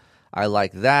edition. I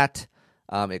like that.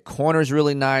 It corners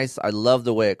really nice. I love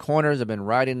the way it corners. I've been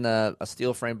riding a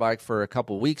steel frame bike for a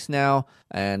couple weeks now,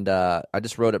 and I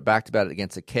just rode it back to back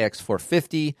against a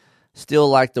KX450. Still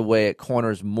like the way it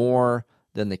corners more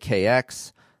than the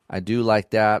KX. I do like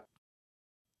that.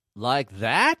 Like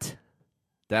that?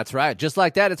 That's right. Just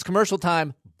like that, it's commercial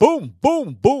time. Boom,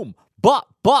 boom, boom.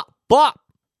 Bop, bop, bop.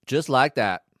 Just like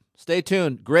that. Stay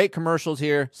tuned. Great commercials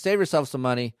here. Save yourself some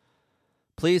money.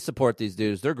 Please support these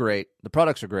dudes. They're great. The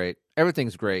products are great.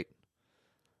 Everything's great.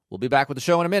 We'll be back with the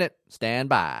show in a minute. Stand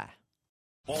by.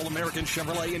 All-American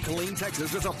Chevrolet in Killeen,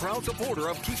 Texas is a proud supporter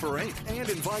of Keeper Inc. and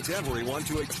invites everyone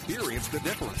to experience the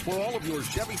difference for all of your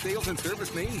Chevy sales and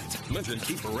service needs. Mention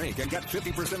Keeper Inc. and get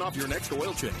 50% off your next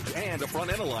oil change and a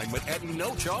front end alignment at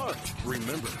no charge.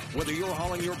 Remember, whether you're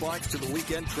hauling your bikes to the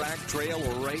weekend track, trail,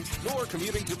 or race, or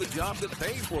commuting to the job that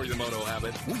pays for your moto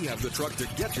habit, we have the truck to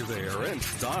get you there in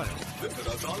style. Visit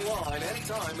us online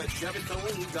anytime at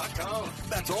ChevyKilleen.com.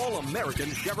 That's All-American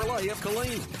Chevrolet of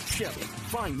Killeen. Chevy,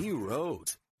 find new roads.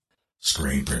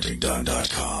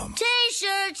 ScreenPrintingDone.com.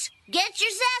 T-shirts! Get your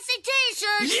sassy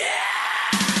T-shirts! Yeah!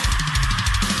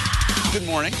 Good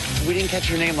morning. We didn't catch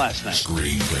your name last night.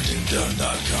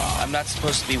 ScreenPrintingDone.com. I'm not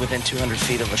supposed to be within 200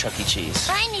 feet of a Chuck E. Cheese.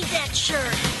 I need that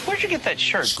shirt. Where'd you get that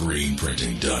shirt?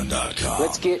 ScreenPrintingDone.com.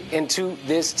 Let's get into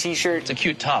this T-shirt. It's a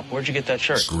cute top. Where'd you get that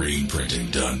shirt?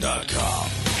 ScreenPrintingDone.com.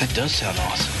 That does sound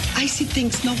awesome. I see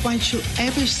things no one should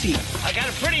ever see. I got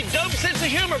a pretty dope sense of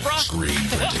humor, bro.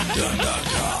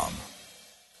 ScreenPrintingDone.com.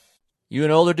 You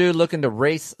an older dude looking to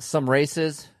race some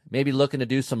races, maybe looking to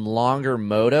do some longer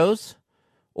motos?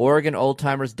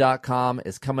 OregonOldTimers.com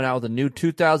is coming out with a new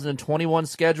 2021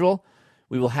 schedule.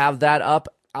 We will have that up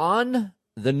on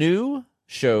the new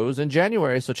shows in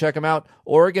January, so check them out,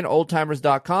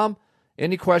 OregonOldTimers.com.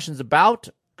 Any questions about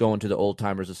going to the Old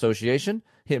Timers Association,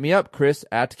 hit me up, Chris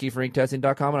at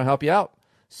KieferInkTesting.com, and I'll help you out.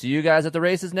 See you guys at the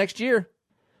races next year.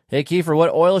 Hey, Kiefer,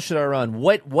 what oil should I run?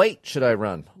 What weight should I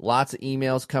run? Lots of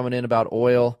emails coming in about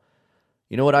oil.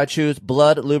 You know what I choose?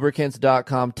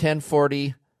 BloodLubricants.com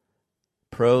 1040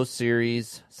 Pro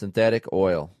Series synthetic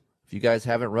oil. If you guys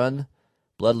haven't run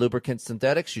Blood Lubricants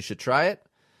Synthetics. You should try it.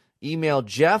 Email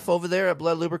Jeff over there at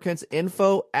Blood Lubricants,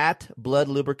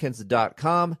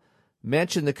 info@bloodlubricants.com.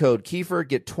 Mention the code Kiefer.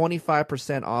 Get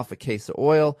 25% off a case of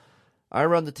oil. I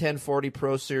run the 1040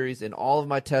 Pro Series in all of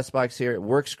my test bikes here. It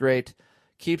works great.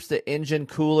 Keeps the engine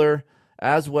cooler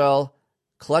as well.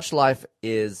 Clutch life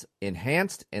is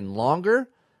enhanced and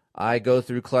longer. I go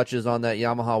through clutches on that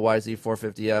Yamaha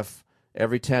YZ450F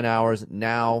every 10 hours.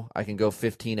 Now I can go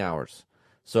 15 hours.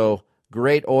 So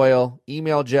great oil.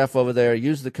 Email Jeff over there.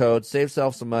 Use the code. Save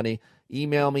yourself some money.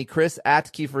 Email me,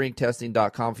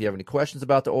 Chris@KieferInkTesting.com if you have any questions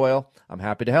about the oil. I'm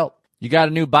happy to help. You got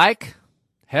a new bike?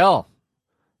 Hell,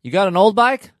 you got an old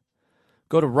bike?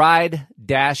 Go to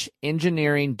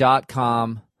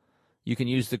ride-engineering.com. You can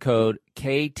use the code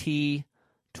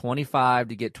KT25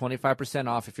 to get 25%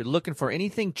 off if you're looking for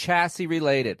anything chassis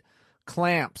related.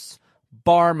 Clamps,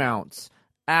 bar mounts,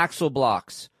 axle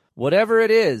blocks, whatever it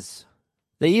is.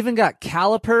 They even got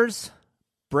calipers,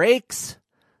 brakes.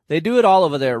 They do it all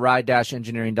over there at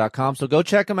ride-engineering.com. So go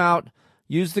check them out.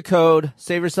 Use the code.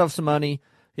 Save yourself some money. If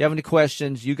you have any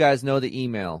questions, you guys know the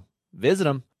email. Visit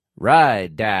them.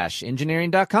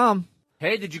 Ride-engineering.com.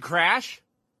 Hey, did you crash?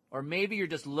 Or maybe you're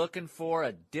just looking for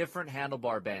a different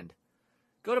handlebar bend.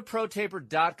 Go to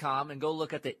protaper.com and go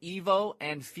look at the Evo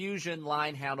and Fusion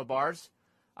line handlebars.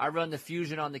 I run the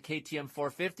Fusion on the KTM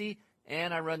 450,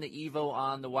 and I run the Evo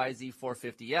on the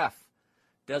YZ450F.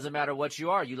 Doesn't matter what you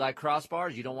are. You like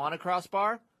crossbars? You don't want a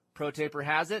crossbar? ProTaper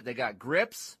has it. They got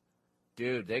grips.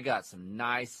 Dude, they got some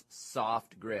nice,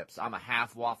 soft grips. I'm a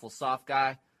half waffle soft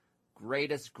guy.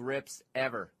 Greatest grips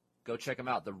ever. Go check them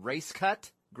out. The Race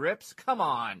Cut grips? Come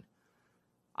on.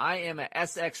 I am a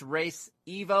SX Race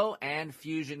Evo and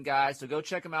Fusion guy, so go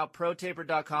check them out,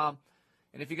 protaper.com.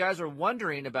 And if you guys are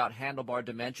wondering about handlebar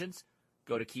dimensions,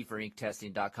 go to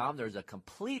KieferInkTesting.com. There's a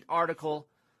complete article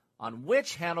on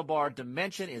which handlebar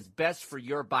dimension is best for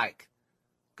your bike.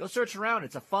 Go search around.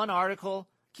 It's a fun article.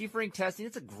 Kiefer Ink Testing,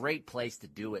 it's a great place to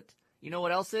do it. You know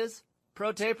what else is?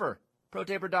 ProTaper,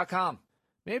 protaper.com.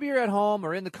 Maybe you're at home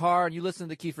or in the car and you listen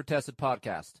to the Kiefer Tested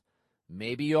podcast.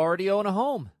 Maybe you already own a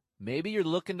home. Maybe you're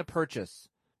looking to purchase.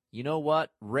 You know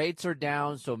what? Rates are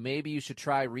down, so maybe you should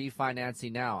try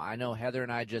refinancing now. I know Heather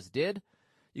and I just did.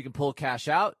 You can pull cash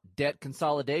out, debt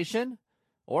consolidation,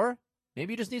 or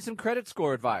maybe you just need some credit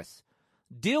score advice.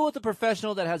 Deal with a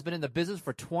professional that has been in the business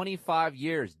for 25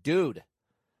 years. Dude.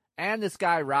 And this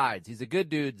guy rides. He's a good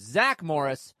dude. Zach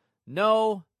Morris.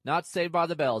 No, not Saved by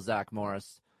the Bell, Zach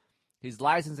Morris. He's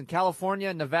licensed in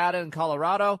California, Nevada, and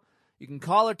Colorado. You can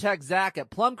call or text Zach at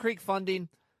Plum Creek Funding,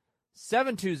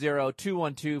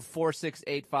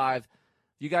 720-212-4685. If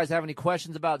you guys have any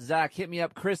questions about Zach, hit me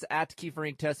up,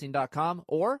 Chris@KieferInkTesting.com,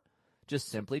 or just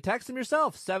simply text him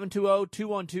yourself,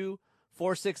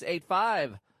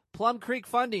 720-212-4685. Plum Creek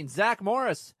Funding, Zach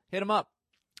Morris. Hit him up.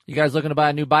 You guys looking to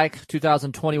buy a new bike?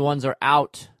 2021s are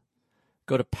out.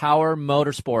 Go to Power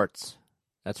Motorsports.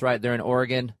 That's right, they're in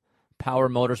Oregon.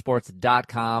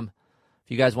 PowerMotorsports.com. If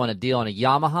you guys want a deal on a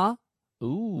Yamaha,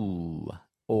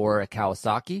 or a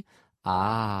Kawasaki,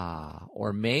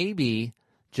 or maybe,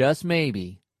 just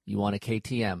maybe, you want a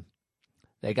KTM.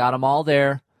 They got them all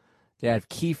there. They have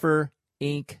Kiefer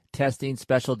Ink Testing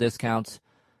special discounts.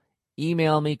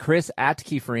 Email me,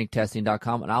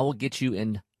 Chris@KieferInkTesting.com, and I will get you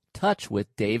in touch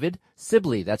with David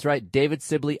Sibley. That's right, David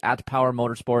Sibley at Power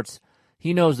Motorsports.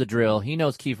 He knows the drill. He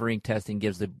knows Kiefer Ink Testing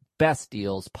gives the best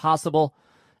deals possible,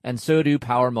 and so do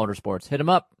Power Motorsports. Hit him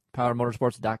up,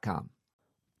 PowerMotorsports.com.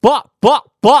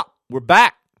 We're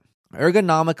back.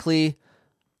 Ergonomically,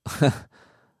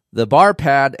 the bar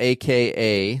pad,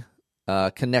 a.k.a.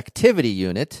 Connectivity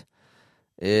unit,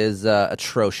 is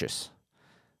atrocious.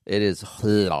 It is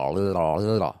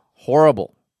horrible.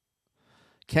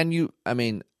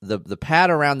 The pad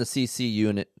around the CC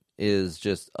unit is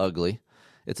just ugly.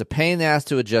 It's a pain in the ass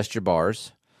to adjust your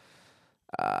bars.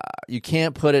 You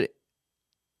can't put it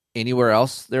anywhere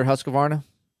else there, Husqvarna.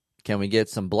 Can we get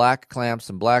some black clamps,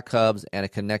 some black hubs, and a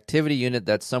connectivity unit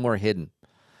that's somewhere hidden?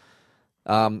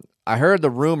 I heard the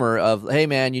rumor of, hey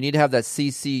man, you need to have that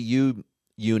CCU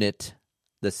unit,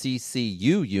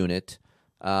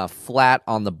 flat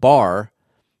on the bar.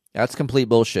 That's complete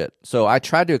bullshit. So I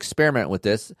tried to experiment with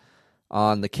this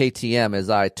on the KTM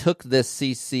as I took this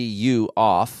CCU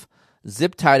off,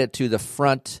 zip tied it to the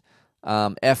front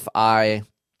FI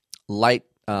light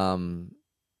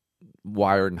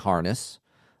wired harness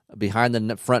behind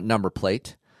the front number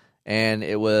plate, and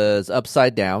it was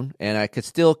upside down, and I could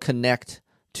still connect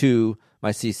to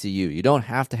my CCU. You don't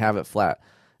have to have it flat.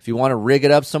 If you want to rig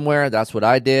it up somewhere, that's what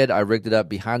I did. I rigged it up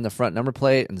behind the front number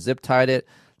plate and zip tied it.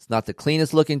 It's not the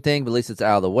cleanest looking thing, but at least it's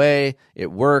out of the way.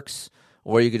 It works.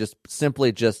 or you could just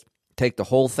simply just take the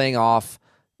whole thing off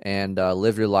and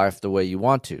live your life the way you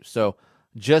want to. So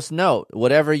just note,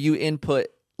 whatever you input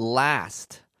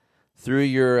last through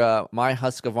your My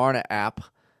Husqvarna app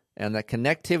and the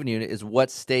connectivity unit is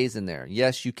what stays in there.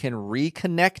 Yes, you can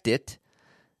reconnect it,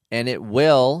 and it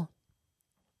will.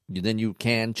 Then you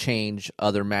can change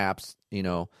other maps.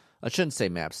 I shouldn't say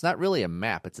maps. It's not really a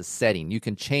map. It's a setting. You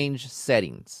can change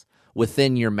settings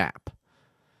within your map,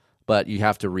 but you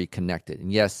have to reconnect it.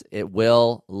 And yes, it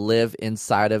will live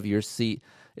inside of your seat.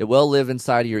 It will live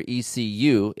inside of your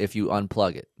ECU if you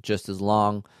unplug it, just as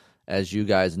long as you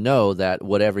guys know that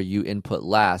whatever you input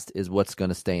last is what's going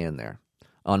to stay in there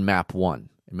on map 1.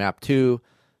 Map 2,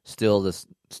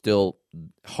 still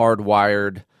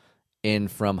hardwired in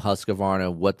from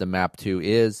Husqvarna what the map 2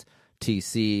 is,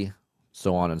 TC,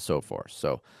 so on and so forth.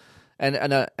 So, and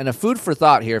a food for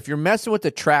thought here, if you're messing with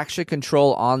the traction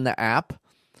control on the app,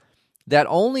 that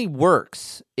only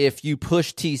works if you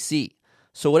push TC.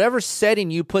 So whatever setting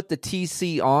you put the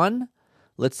TC on,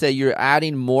 let's say you're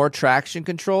adding more traction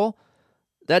control,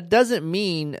 that doesn't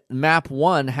mean map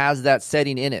 1 has that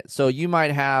setting in it. So you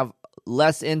might have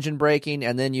less engine braking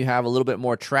and then you have a little bit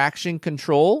more traction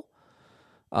control.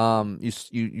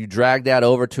 You drag that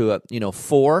over to a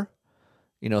 4.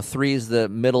 3 is the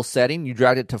middle setting. You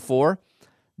drag it to 4.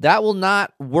 That will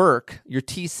not work. Your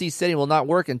TC setting will not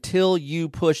work until you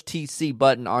push TC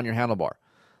button on your handlebar.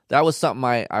 That was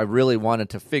something I really wanted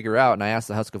to figure out, and I asked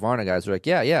the Husqvarna guys. They're like,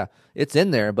 yeah, it's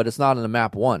in there, but it's not in the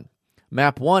map 1.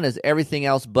 Map 1 is everything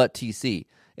else but TC.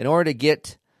 In order to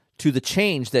get to the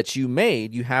change that you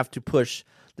made, you have to push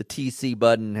the TC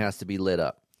button. It has to be lit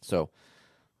up. So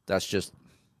that's just a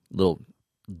little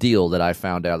deal that I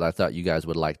found out that I thought you guys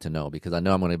would like to know, because I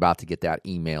know I'm about to get that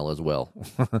email as well.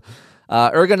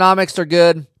 Ergonomics are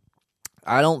good.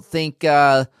 I don't think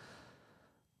the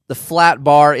flat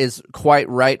bar is quite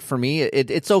right for me.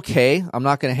 It's okay. I'm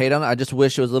not going to hate on it. I just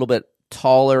wish it was a little bit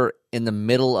taller in the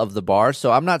middle of the bar.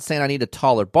 So I'm not saying I need a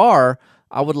taller bar.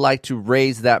 I would like to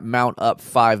raise that mount up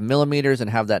 5 millimeters and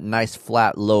have that nice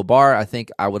flat low bar. I think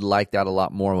I would like that a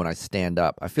lot more when I stand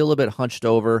up. I feel a little bit hunched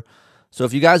over. So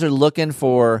if you guys are looking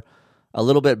for a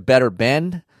little bit better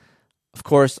bend, of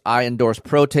course, I endorse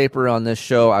Pro Taper on this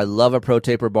show. I love a Pro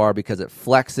Taper bar because it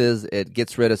flexes. It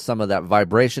gets rid of some of that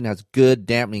vibration, has good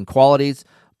dampening qualities.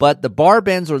 But the bar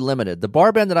bends are limited. The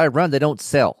bar bend that I run, they don't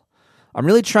sell. I'm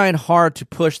really trying hard to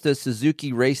push the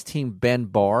Suzuki Race Team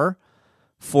bend bar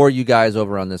for you guys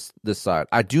over on this side.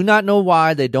 I do not know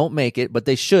why they don't make it, but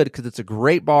they should, because it's a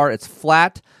great bar. It's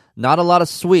flat, not a lot of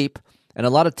sweep, and a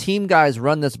lot of team guys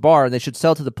run this bar, and they should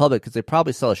sell to the public because they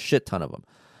probably sell a shit ton of them.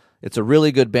 It's a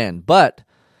really good bend. But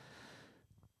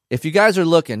if you guys are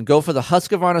looking, go for the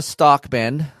Husqvarna stock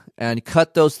bend and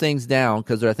cut those things down,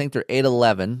 because I think they're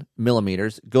 811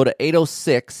 millimeters. Go to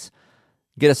 806.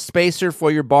 Get a spacer for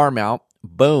your bar mount.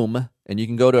 Boom. And you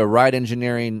can go to a Ride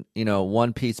Engineering,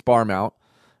 one-piece bar mount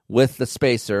with the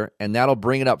spacer, and that'll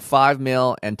bring it up 5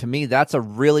 mil. And to me, that's a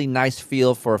really nice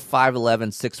feel for a 5'11",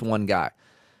 6'1" guy.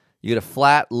 You get a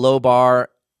flat, low bar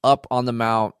up on the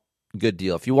mount. Good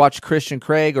deal. If you watch Christian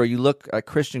Craig, or you look at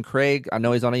Christian Craig, I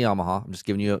know he's on a Yamaha. I'm just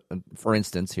giving you, for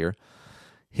instance here.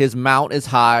 His mount is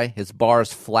high. His bar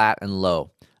is flat and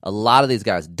low. A lot of these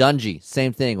guys, Dungey,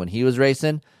 same thing. When he was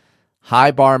racing,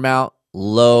 high bar mount,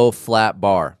 low flat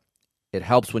bar. It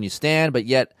helps when you stand, but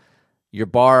yet your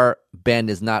bar bend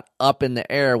is not up in the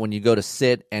air when you go to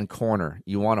sit and corner.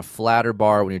 You want a flatter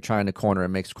bar when you're trying to corner. It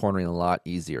makes cornering a lot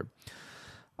easier.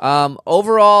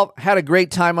 Overall, had a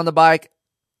great time on the bike.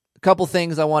 A couple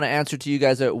things I want to answer to you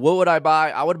guys. What would I buy?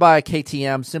 I would buy a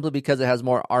KTM simply because it has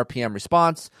more RPM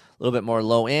response, a little bit more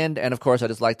low end, and of course I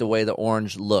just like the way the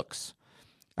orange looks.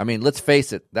 I mean, let's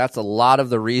face it, that's a lot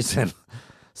of the reason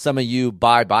some of you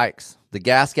buy bikes. The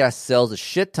Gas sells a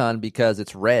shit ton because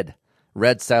it's red.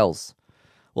 Red sells.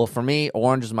 Well, for me,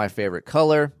 orange is my favorite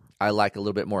color. I like a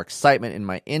little bit more excitement in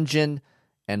my engine,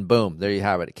 and boom, there you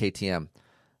have it, KTM.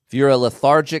 If you're a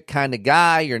lethargic kind of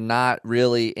guy, you're not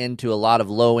really into a lot of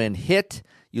low-end hit,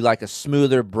 you like a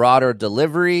smoother, broader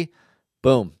delivery,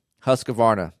 boom,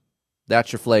 Husqvarna.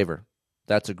 That's your flavor.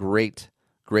 That's a great,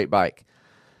 great bike.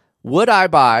 Would I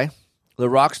buy the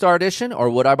Rockstar Edition or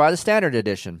would I buy the Standard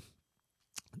Edition?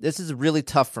 This is really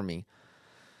tough for me.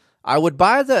 I would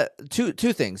buy the two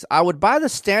things. I would buy the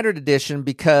Standard Edition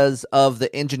because of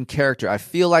the engine character. I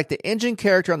feel like the engine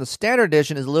character on the Standard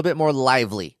Edition is a little bit more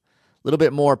lively, a little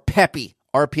bit more peppy,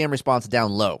 RPM response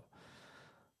down low.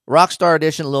 Rockstar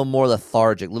Edition, a little more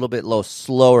lethargic, a little bit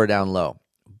slower down low.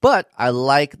 But I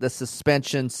like the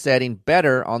suspension setting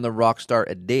better on the Rockstar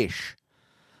Edition.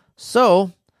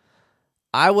 So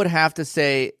I would have to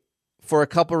say, for a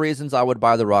couple reasons, I would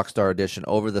buy the Rockstar Edition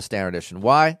over the Standard Edition.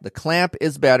 Why? The clamp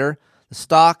is better. The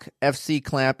stock FC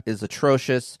clamp is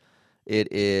atrocious. It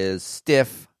is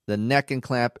stiff. The neck and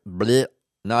clamp, bleh,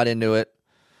 not into it.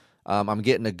 I'm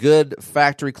getting a good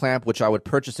factory clamp, which I would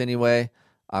purchase anyway.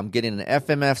 I'm getting an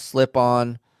FMF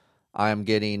slip-on. I'm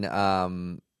getting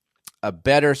a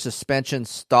better suspension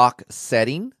stock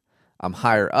setting. I'm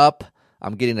higher up.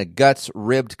 I'm getting a guts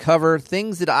ribbed cover.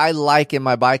 Things that I like in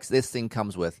my bikes, this thing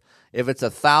comes with. If it's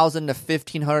 $1,000 to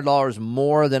 $1,500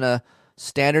 more than a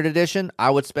standard edition, I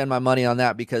would spend my money on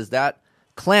that because that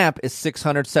clamp is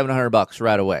 $600, $700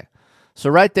 right away. So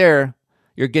right there,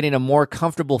 you're getting a more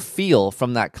comfortable feel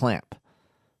from that clamp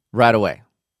right away,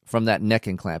 from that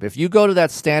necking clamp. If you go to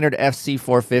that standard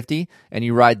FC450 and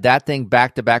you ride that thing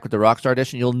back to back with the Rockstar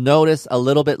Edition, you'll notice a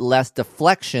little bit less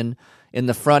deflection in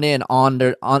the front end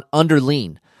under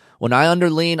lean. When I under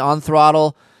lean on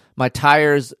throttle, my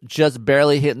tires just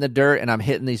barely hitting the dirt and I'm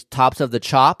hitting these tops of the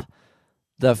chop.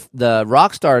 The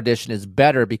Rockstar Edition is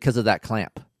better because of that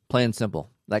clamp. Plain and simple.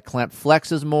 That clamp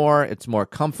flexes more. It's more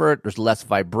comfort. There's less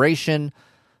vibration.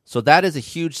 So that is a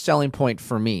huge selling point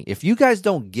for me. If you guys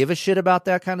don't give a shit about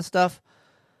that kind of stuff,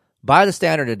 buy the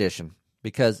Standard Edition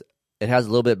because it has a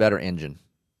little bit better engine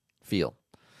feel.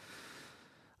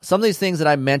 Some of these things that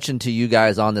I mentioned to you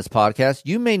guys on this podcast,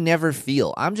 you may never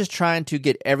feel. I'm just trying to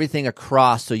get everything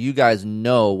across so you guys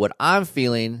know what I'm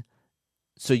feeling,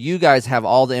 so you guys have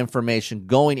all the information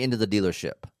going into the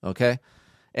dealership, okay?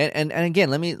 And again,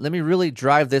 let me really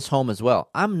drive this home as well.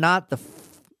 I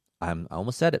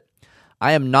almost said it.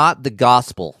 I am not the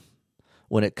gospel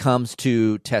when it comes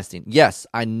to testing. Yes,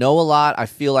 I know a lot. I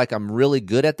feel like I'm really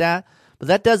good at that, but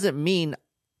that doesn't mean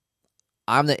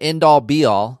I'm the end-all,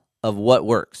 be-all of what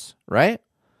works, right?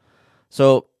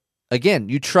 So, again,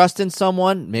 you trust in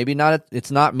someone, maybe not.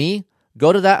 It's not me.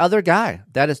 Go to that other guy.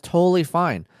 That is totally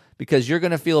fine because you're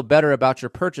going to feel better about your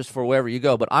purchase for wherever you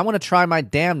go. But I want to try my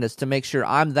damnedest to make sure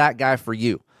I'm that guy for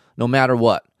you, no matter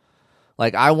what.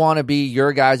 Like, I want to be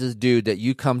your guys' dude that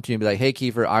you come to and be like, hey,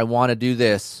 Kiefer, I want to do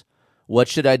this. What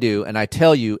should I do? And I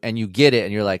tell you, and you get it,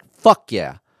 and you're like, fuck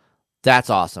yeah.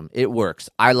 That's awesome. It works.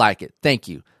 I like it. Thank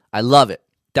you. I love it.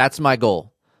 That's my goal.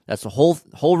 That's the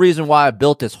whole reason why I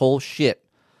built this whole shit,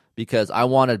 because I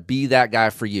want to be that guy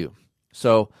for you.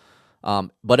 So,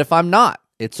 but if I'm not,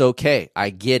 it's okay.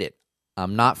 I get it.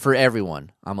 I'm not for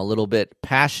everyone. I'm a little bit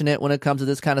passionate when it comes to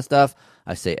this kind of stuff.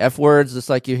 I say F words just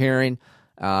like you're hearing.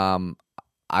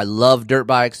 I love dirt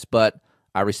bikes, but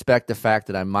I respect the fact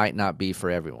that I might not be for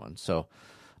everyone. So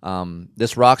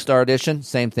this Rockstar Edition,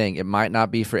 same thing. It might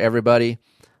not be for everybody,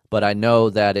 but I know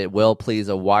that it will please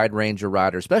a wide range of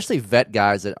riders, especially vet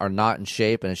guys that are not in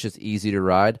shape and it's just easy to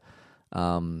ride.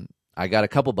 I got a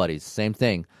couple buddies, same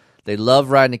thing. They love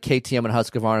riding a KTM and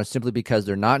Husqvarna simply because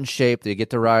they're not in shape. They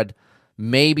get to ride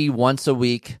maybe once a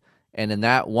week, and in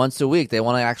that once a week, they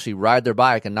want to actually ride their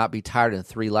bike and not be tired in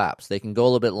 3 laps. They can go a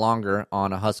little bit longer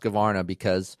on a Husqvarna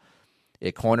because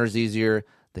it corners easier,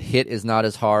 the hit is not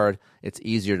as hard, it's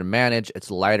easier to manage,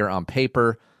 it's lighter on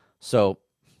paper. So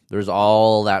there's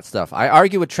all that stuff. I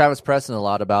argue with Travis Preston a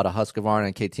lot about a Husqvarna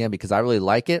and KTM because I really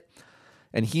like it,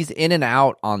 and he's in and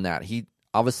out on that. He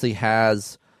obviously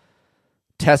has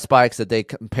test bikes that they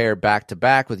compare back to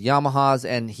back with Yamahas,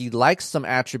 and he likes some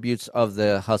attributes of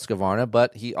the Husqvarna,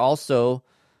 but he also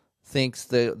thinks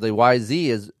the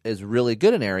YZ is really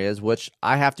good in areas, which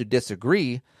I have to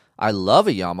disagree. I love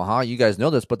a Yamaha. You guys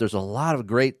know this, but there's a lot of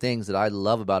great things that I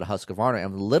love about a Husqvarna,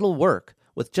 and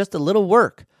with just a little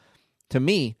work, to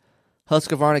me,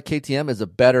 Husqvarna KTM is a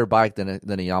better bike than a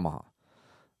Yamaha.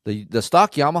 The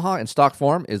stock Yamaha in stock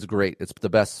form is great. It's the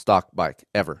best stock bike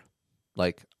ever.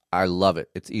 Like, I love it.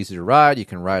 It's easy to ride. You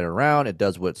can ride it around. It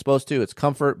does what it's supposed to. It's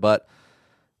comfort. But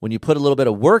when you put a little bit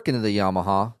of work into the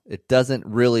Yamaha, it doesn't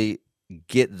really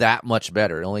get that much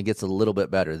better. It only gets a little bit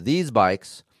better. These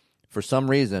bikes, for some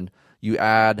reason, you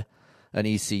add an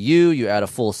ECU, you add a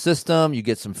full system, you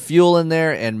get some fuel in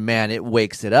there, and man, it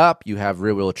wakes it up. You have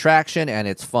rear-wheel traction, and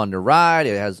it's fun to ride.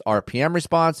 It has RPM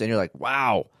response, and you're like,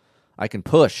 wow, I can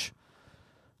push.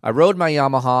 I rode my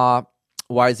Yamaha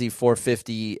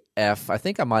YZ450F. I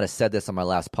think I might have said this on my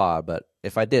last pod, but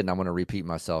if I didn't, I'm going to repeat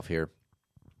myself here.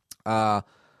 I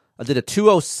did a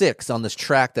 206 on this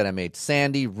track that I made.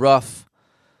 Sandy, rough,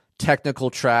 technical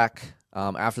track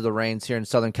after the rains here in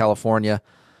Southern California.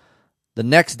 The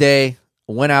next day,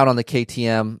 went out on the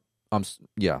KTM,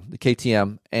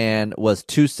 and was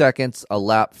 2 seconds a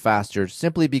lap faster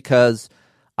simply because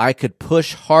I could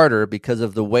push harder because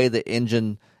of the way the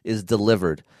engine is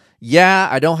delivered. Yeah,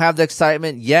 I don't have the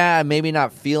excitement. Yeah, I maybe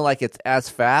not feel like it's as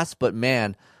fast, but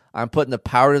man, I'm putting the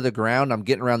power to the ground. I'm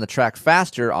getting around the track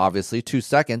faster, obviously, 2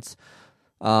 seconds.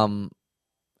 And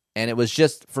it was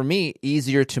just, for me,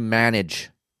 easier to manage.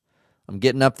 I'm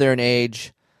getting up there in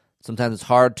age. Sometimes it's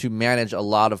hard to manage a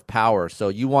lot of power. So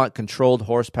you want controlled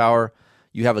horsepower.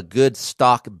 You have a good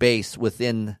stock base with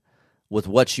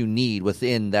what you need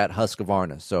within that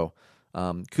Husqvarna. So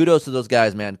kudos to those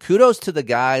guys, man. Kudos to the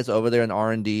guys over there in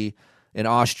R&D in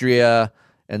Austria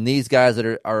and these guys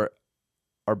that are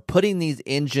putting these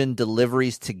engine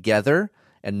deliveries together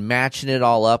and matching it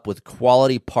all up with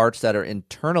quality parts that are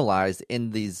internalized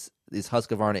in these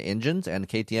Husqvarna engines and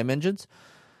KTM engines,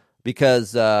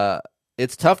 because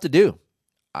it's tough to do.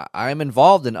 I'm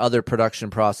involved in other production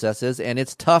processes, and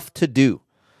it's tough to do.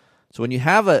 So when you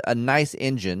have a nice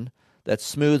engine that's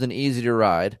smooth and easy to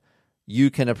ride, you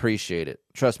can appreciate it.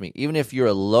 Trust me, even if you're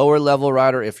a lower level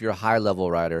rider, if you're a high level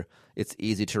rider, it's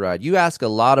easy to ride. You ask a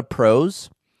lot of pros,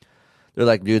 they're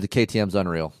like, dude, the KTM's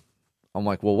unreal. I'm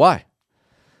like, well, why?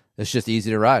 It's just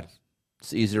easy to ride.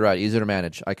 It's easy to ride, easy to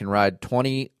manage. I can ride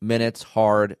 20 minutes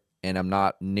hard, and I'm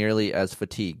not nearly as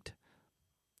fatigued.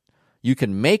 You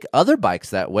can make other bikes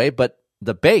that way, but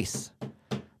the base,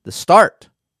 the start,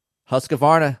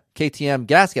 Husqvarna, KTM,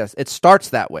 gas, it starts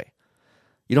that way.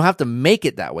 You don't have to make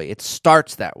it that way. It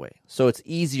starts that way. So it's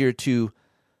easier to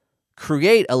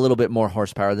create a little bit more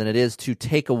horsepower than it is to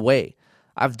take away.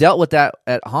 I've dealt with that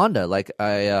at Honda. Like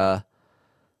I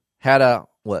had a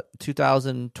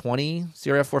 2020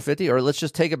 CRF 450, or let's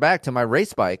just take it back to my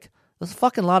race bike. There's a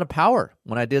fucking lot of power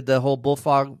when I did the whole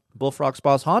Bullfrog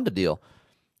Spas Honda deal.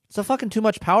 It's a fucking too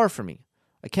much power for me.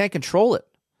 I can't control it.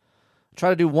 I try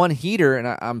to do one heater and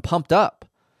I'm pumped up.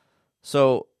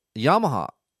 So Yamaha,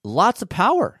 lots of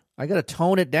power. I got to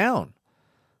tone it down.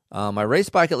 My race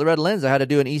bike at Loretta Lynn's, I had to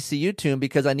do an ECU tune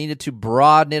because I needed to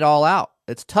broaden it all out.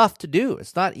 It's tough to do.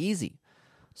 It's not easy.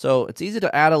 So it's easy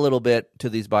to add a little bit to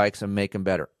these bikes and make them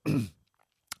better.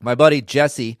 My buddy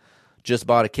Jesse just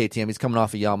bought a KTM. He's coming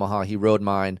off a Yamaha. He rode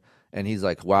mine, and he's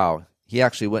like, wow. He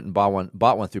actually went and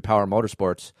bought one through Power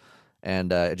Motorsports,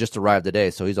 and it just arrived today,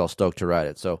 so he's all stoked to ride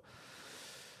it. So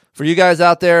for you guys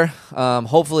out there,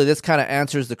 hopefully this kind of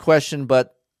answers the question,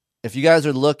 but if you guys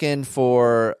are looking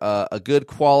for a good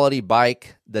quality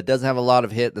bike that doesn't have a lot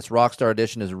of hit, this Rockstar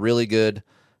Edition is really good.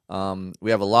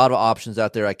 We have a lot of options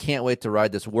out there. I can't wait to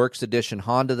ride this Works Edition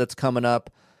Honda that's coming up.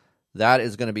 That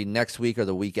is going to be next week or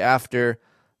the week after.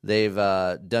 They've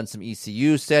done some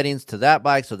ECU settings to that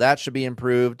bike, so that should be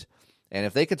improved. And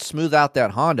if they could smooth out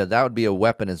that Honda, that would be a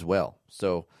weapon as well.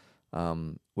 So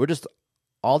we're just,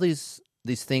 all these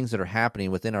things that are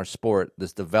happening within our sport,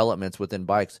 this developments within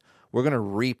bikes, we're going to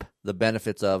reap the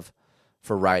benefits of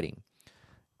for riding.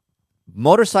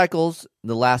 Motorcycles in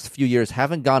the last few years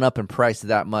haven't gone up in price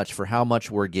that much for how much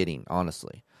we're getting,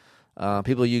 honestly. Some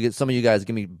of you guys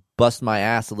give me bust my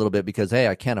ass a little bit because, hey,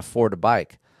 I can't afford a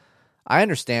bike. I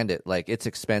understand it. Like, it's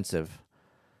expensive.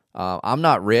 I'm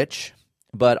not rich,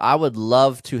 but I would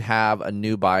love to have a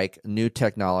new bike, new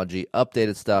technology,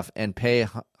 updated stuff, and pay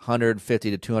 $150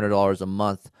 to $200 a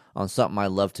month on something I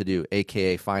love to do,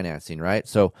 aka financing, right?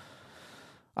 So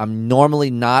I'm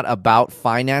normally not about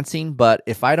financing, but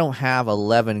if I don't have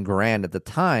 11 grand at the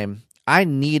time, I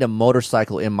need a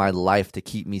motorcycle in my life to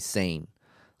keep me sane.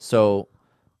 So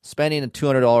spending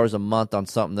 $200 a month on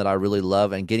something that I really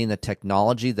love and getting the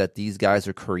technology that these guys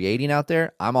are creating out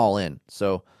there, I'm all in.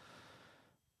 So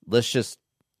let's just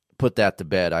put that to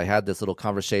bed. I had this little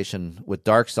conversation with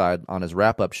Darkside on his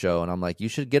wrap-up show, and I'm like, you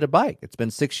should get a bike. It's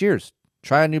been 6 years.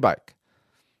 Try a new bike.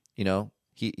 You know,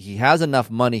 he has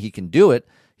enough money, he can do it.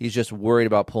 He's just worried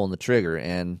about pulling the trigger.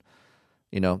 And,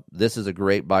 you know, this is a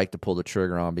great bike to pull the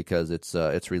trigger on because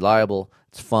it's reliable,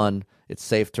 it's fun, it's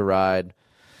safe to ride.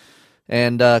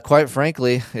 And quite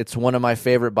frankly, it's one of my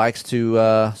favorite bikes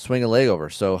to swing a leg over.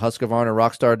 So Husqvarna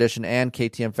Rockstar Edition and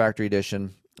KTM Factory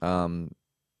Edition,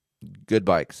 good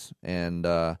bikes. And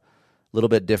a little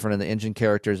bit different in the engine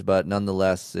characters, but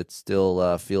nonetheless, it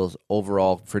still feels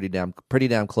overall pretty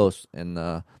damn close in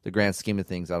the grand scheme of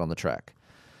things out on the track.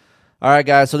 All right,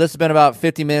 guys, so this has been about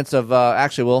 50 minutes of,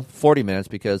 40 minutes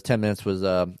because 10 minutes was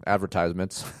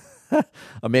advertisements.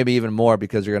 Or maybe even more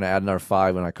because you're going to add another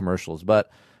 5 in our commercials. But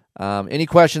any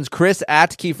questions, Chris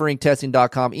at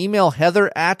KieferIncTesting.com. Email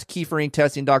Heather at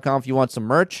KieferIncTesting.com if you want some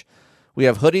merch. We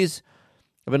have hoodies.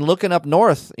 I've been looking up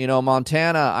north,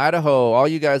 Montana, Idaho, all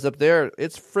you guys up there.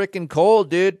 It's freaking cold,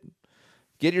 dude.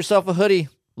 Get yourself a hoodie.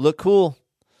 Look cool.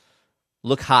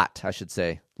 Look hot, I should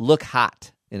say. Look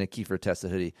hot in a Kiefer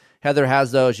Tested hoodie. Heather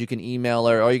has those. You can email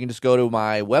her, or you can just go to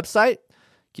my website,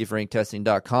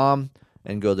 KieferIncTesting.com,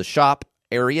 and go to the shop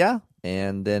area,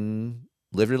 and then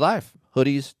live your life.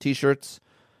 Hoodies, T-shirts.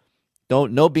 No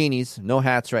beanies, no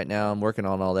hats right now. I'm working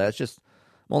on all that. It's just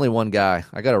I'm only one guy.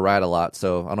 I got to ride a lot,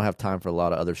 so I don't have time for a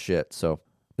lot of other shit. So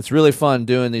it's really fun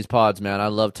doing these pods, man. I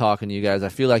love talking to you guys. I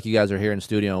feel like you guys are here in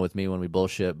studio with me when we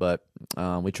bullshit, but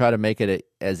we try to make it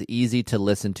as easy to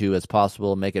listen to as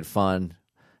possible, make it fun,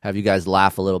 have you guys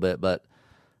laugh a little bit, but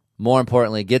more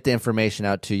importantly, get the information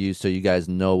out to you so you guys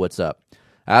know what's up.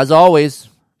 As always,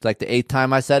 it's like the 8th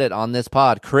time I said it on this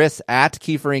pod, Chris at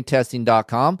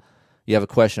KieferInkTesting.com. You have a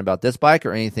question about this bike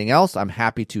or anything else, I'm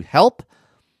happy to help.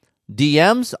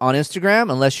 DMs on Instagram,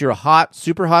 unless you're a hot,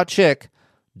 super hot chick,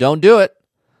 don't do it.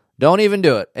 Don't even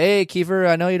do it. Hey, Kiefer,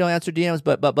 I know you don't answer DMs,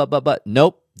 but.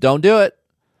 Nope, don't do it.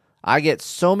 I get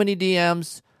so many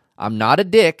DMs. I'm not a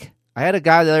dick. I had a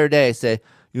guy the other day say,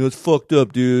 it's fucked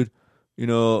up, dude. I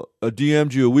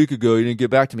DM'd you a week ago. You didn't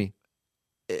get back to me.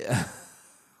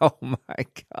 Oh, my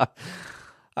God.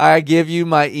 I give you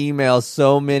my email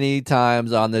so many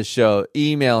times on this show.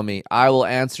 Email me. I will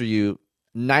answer you.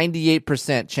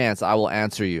 98% chance I will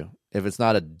answer you if it's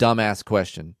not a dumbass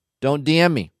question. Don't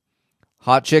DM me.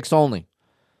 Hot chicks only,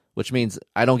 which means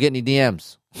I don't get any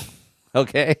DMs.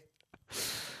 Okay?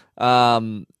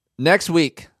 Next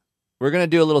week, we're going to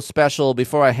do a little special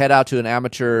before I head out to an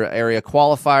amateur area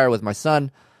qualifier with my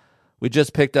son. We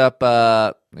just picked up,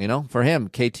 for him,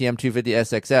 KTM 250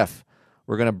 SXF.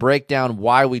 We're going to break down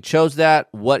why we chose that,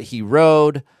 what he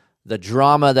rode, the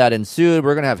drama that ensued.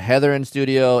 We're going to have Heather in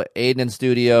studio, Aiden in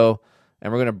studio,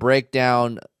 and we're going to break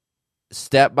down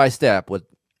step by step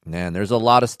there's a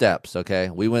lot of steps, okay?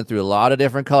 We went through a lot of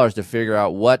different colors to figure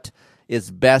out what is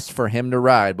best for him to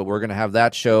ride, but we're going to have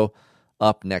that show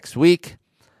up next week.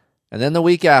 And then the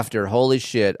week after, holy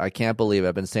shit, I can't believe it.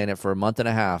 I've been saying it for a month and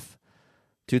a half.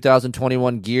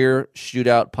 2021 Gear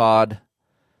Shootout Pod.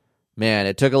 Man,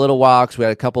 it took a little while because we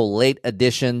had a couple late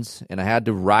additions, and I had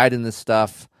to ride in this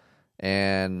stuff.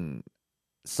 And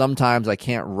sometimes I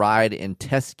can't ride in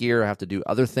test gear. I have to do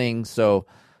other things. So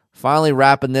finally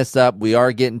wrapping this up. We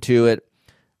are getting to it.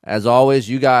 As always,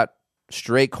 you got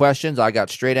straight questions. I got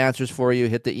straight answers for you.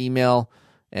 Hit the email,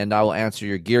 and I will answer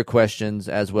your gear questions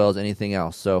as well as anything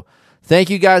else. So thank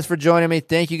you guys for joining me.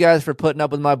 Thank you guys for putting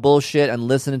up with my bullshit and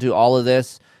listening to all of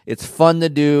this. It's fun to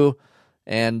do.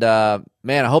 And,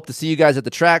 man, I hope to see you guys at the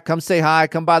track. Come say hi.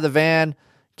 Come by the van.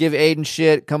 Give Aiden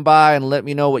shit. Come by and let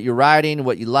me know what you're riding,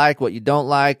 what you like, what you don't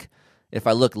like. If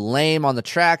I look lame on the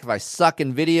track, if I suck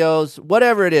in videos,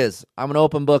 whatever it is, I'm an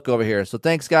open book over here. So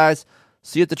thanks, guys.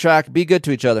 See you at the track. Be good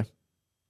to each other.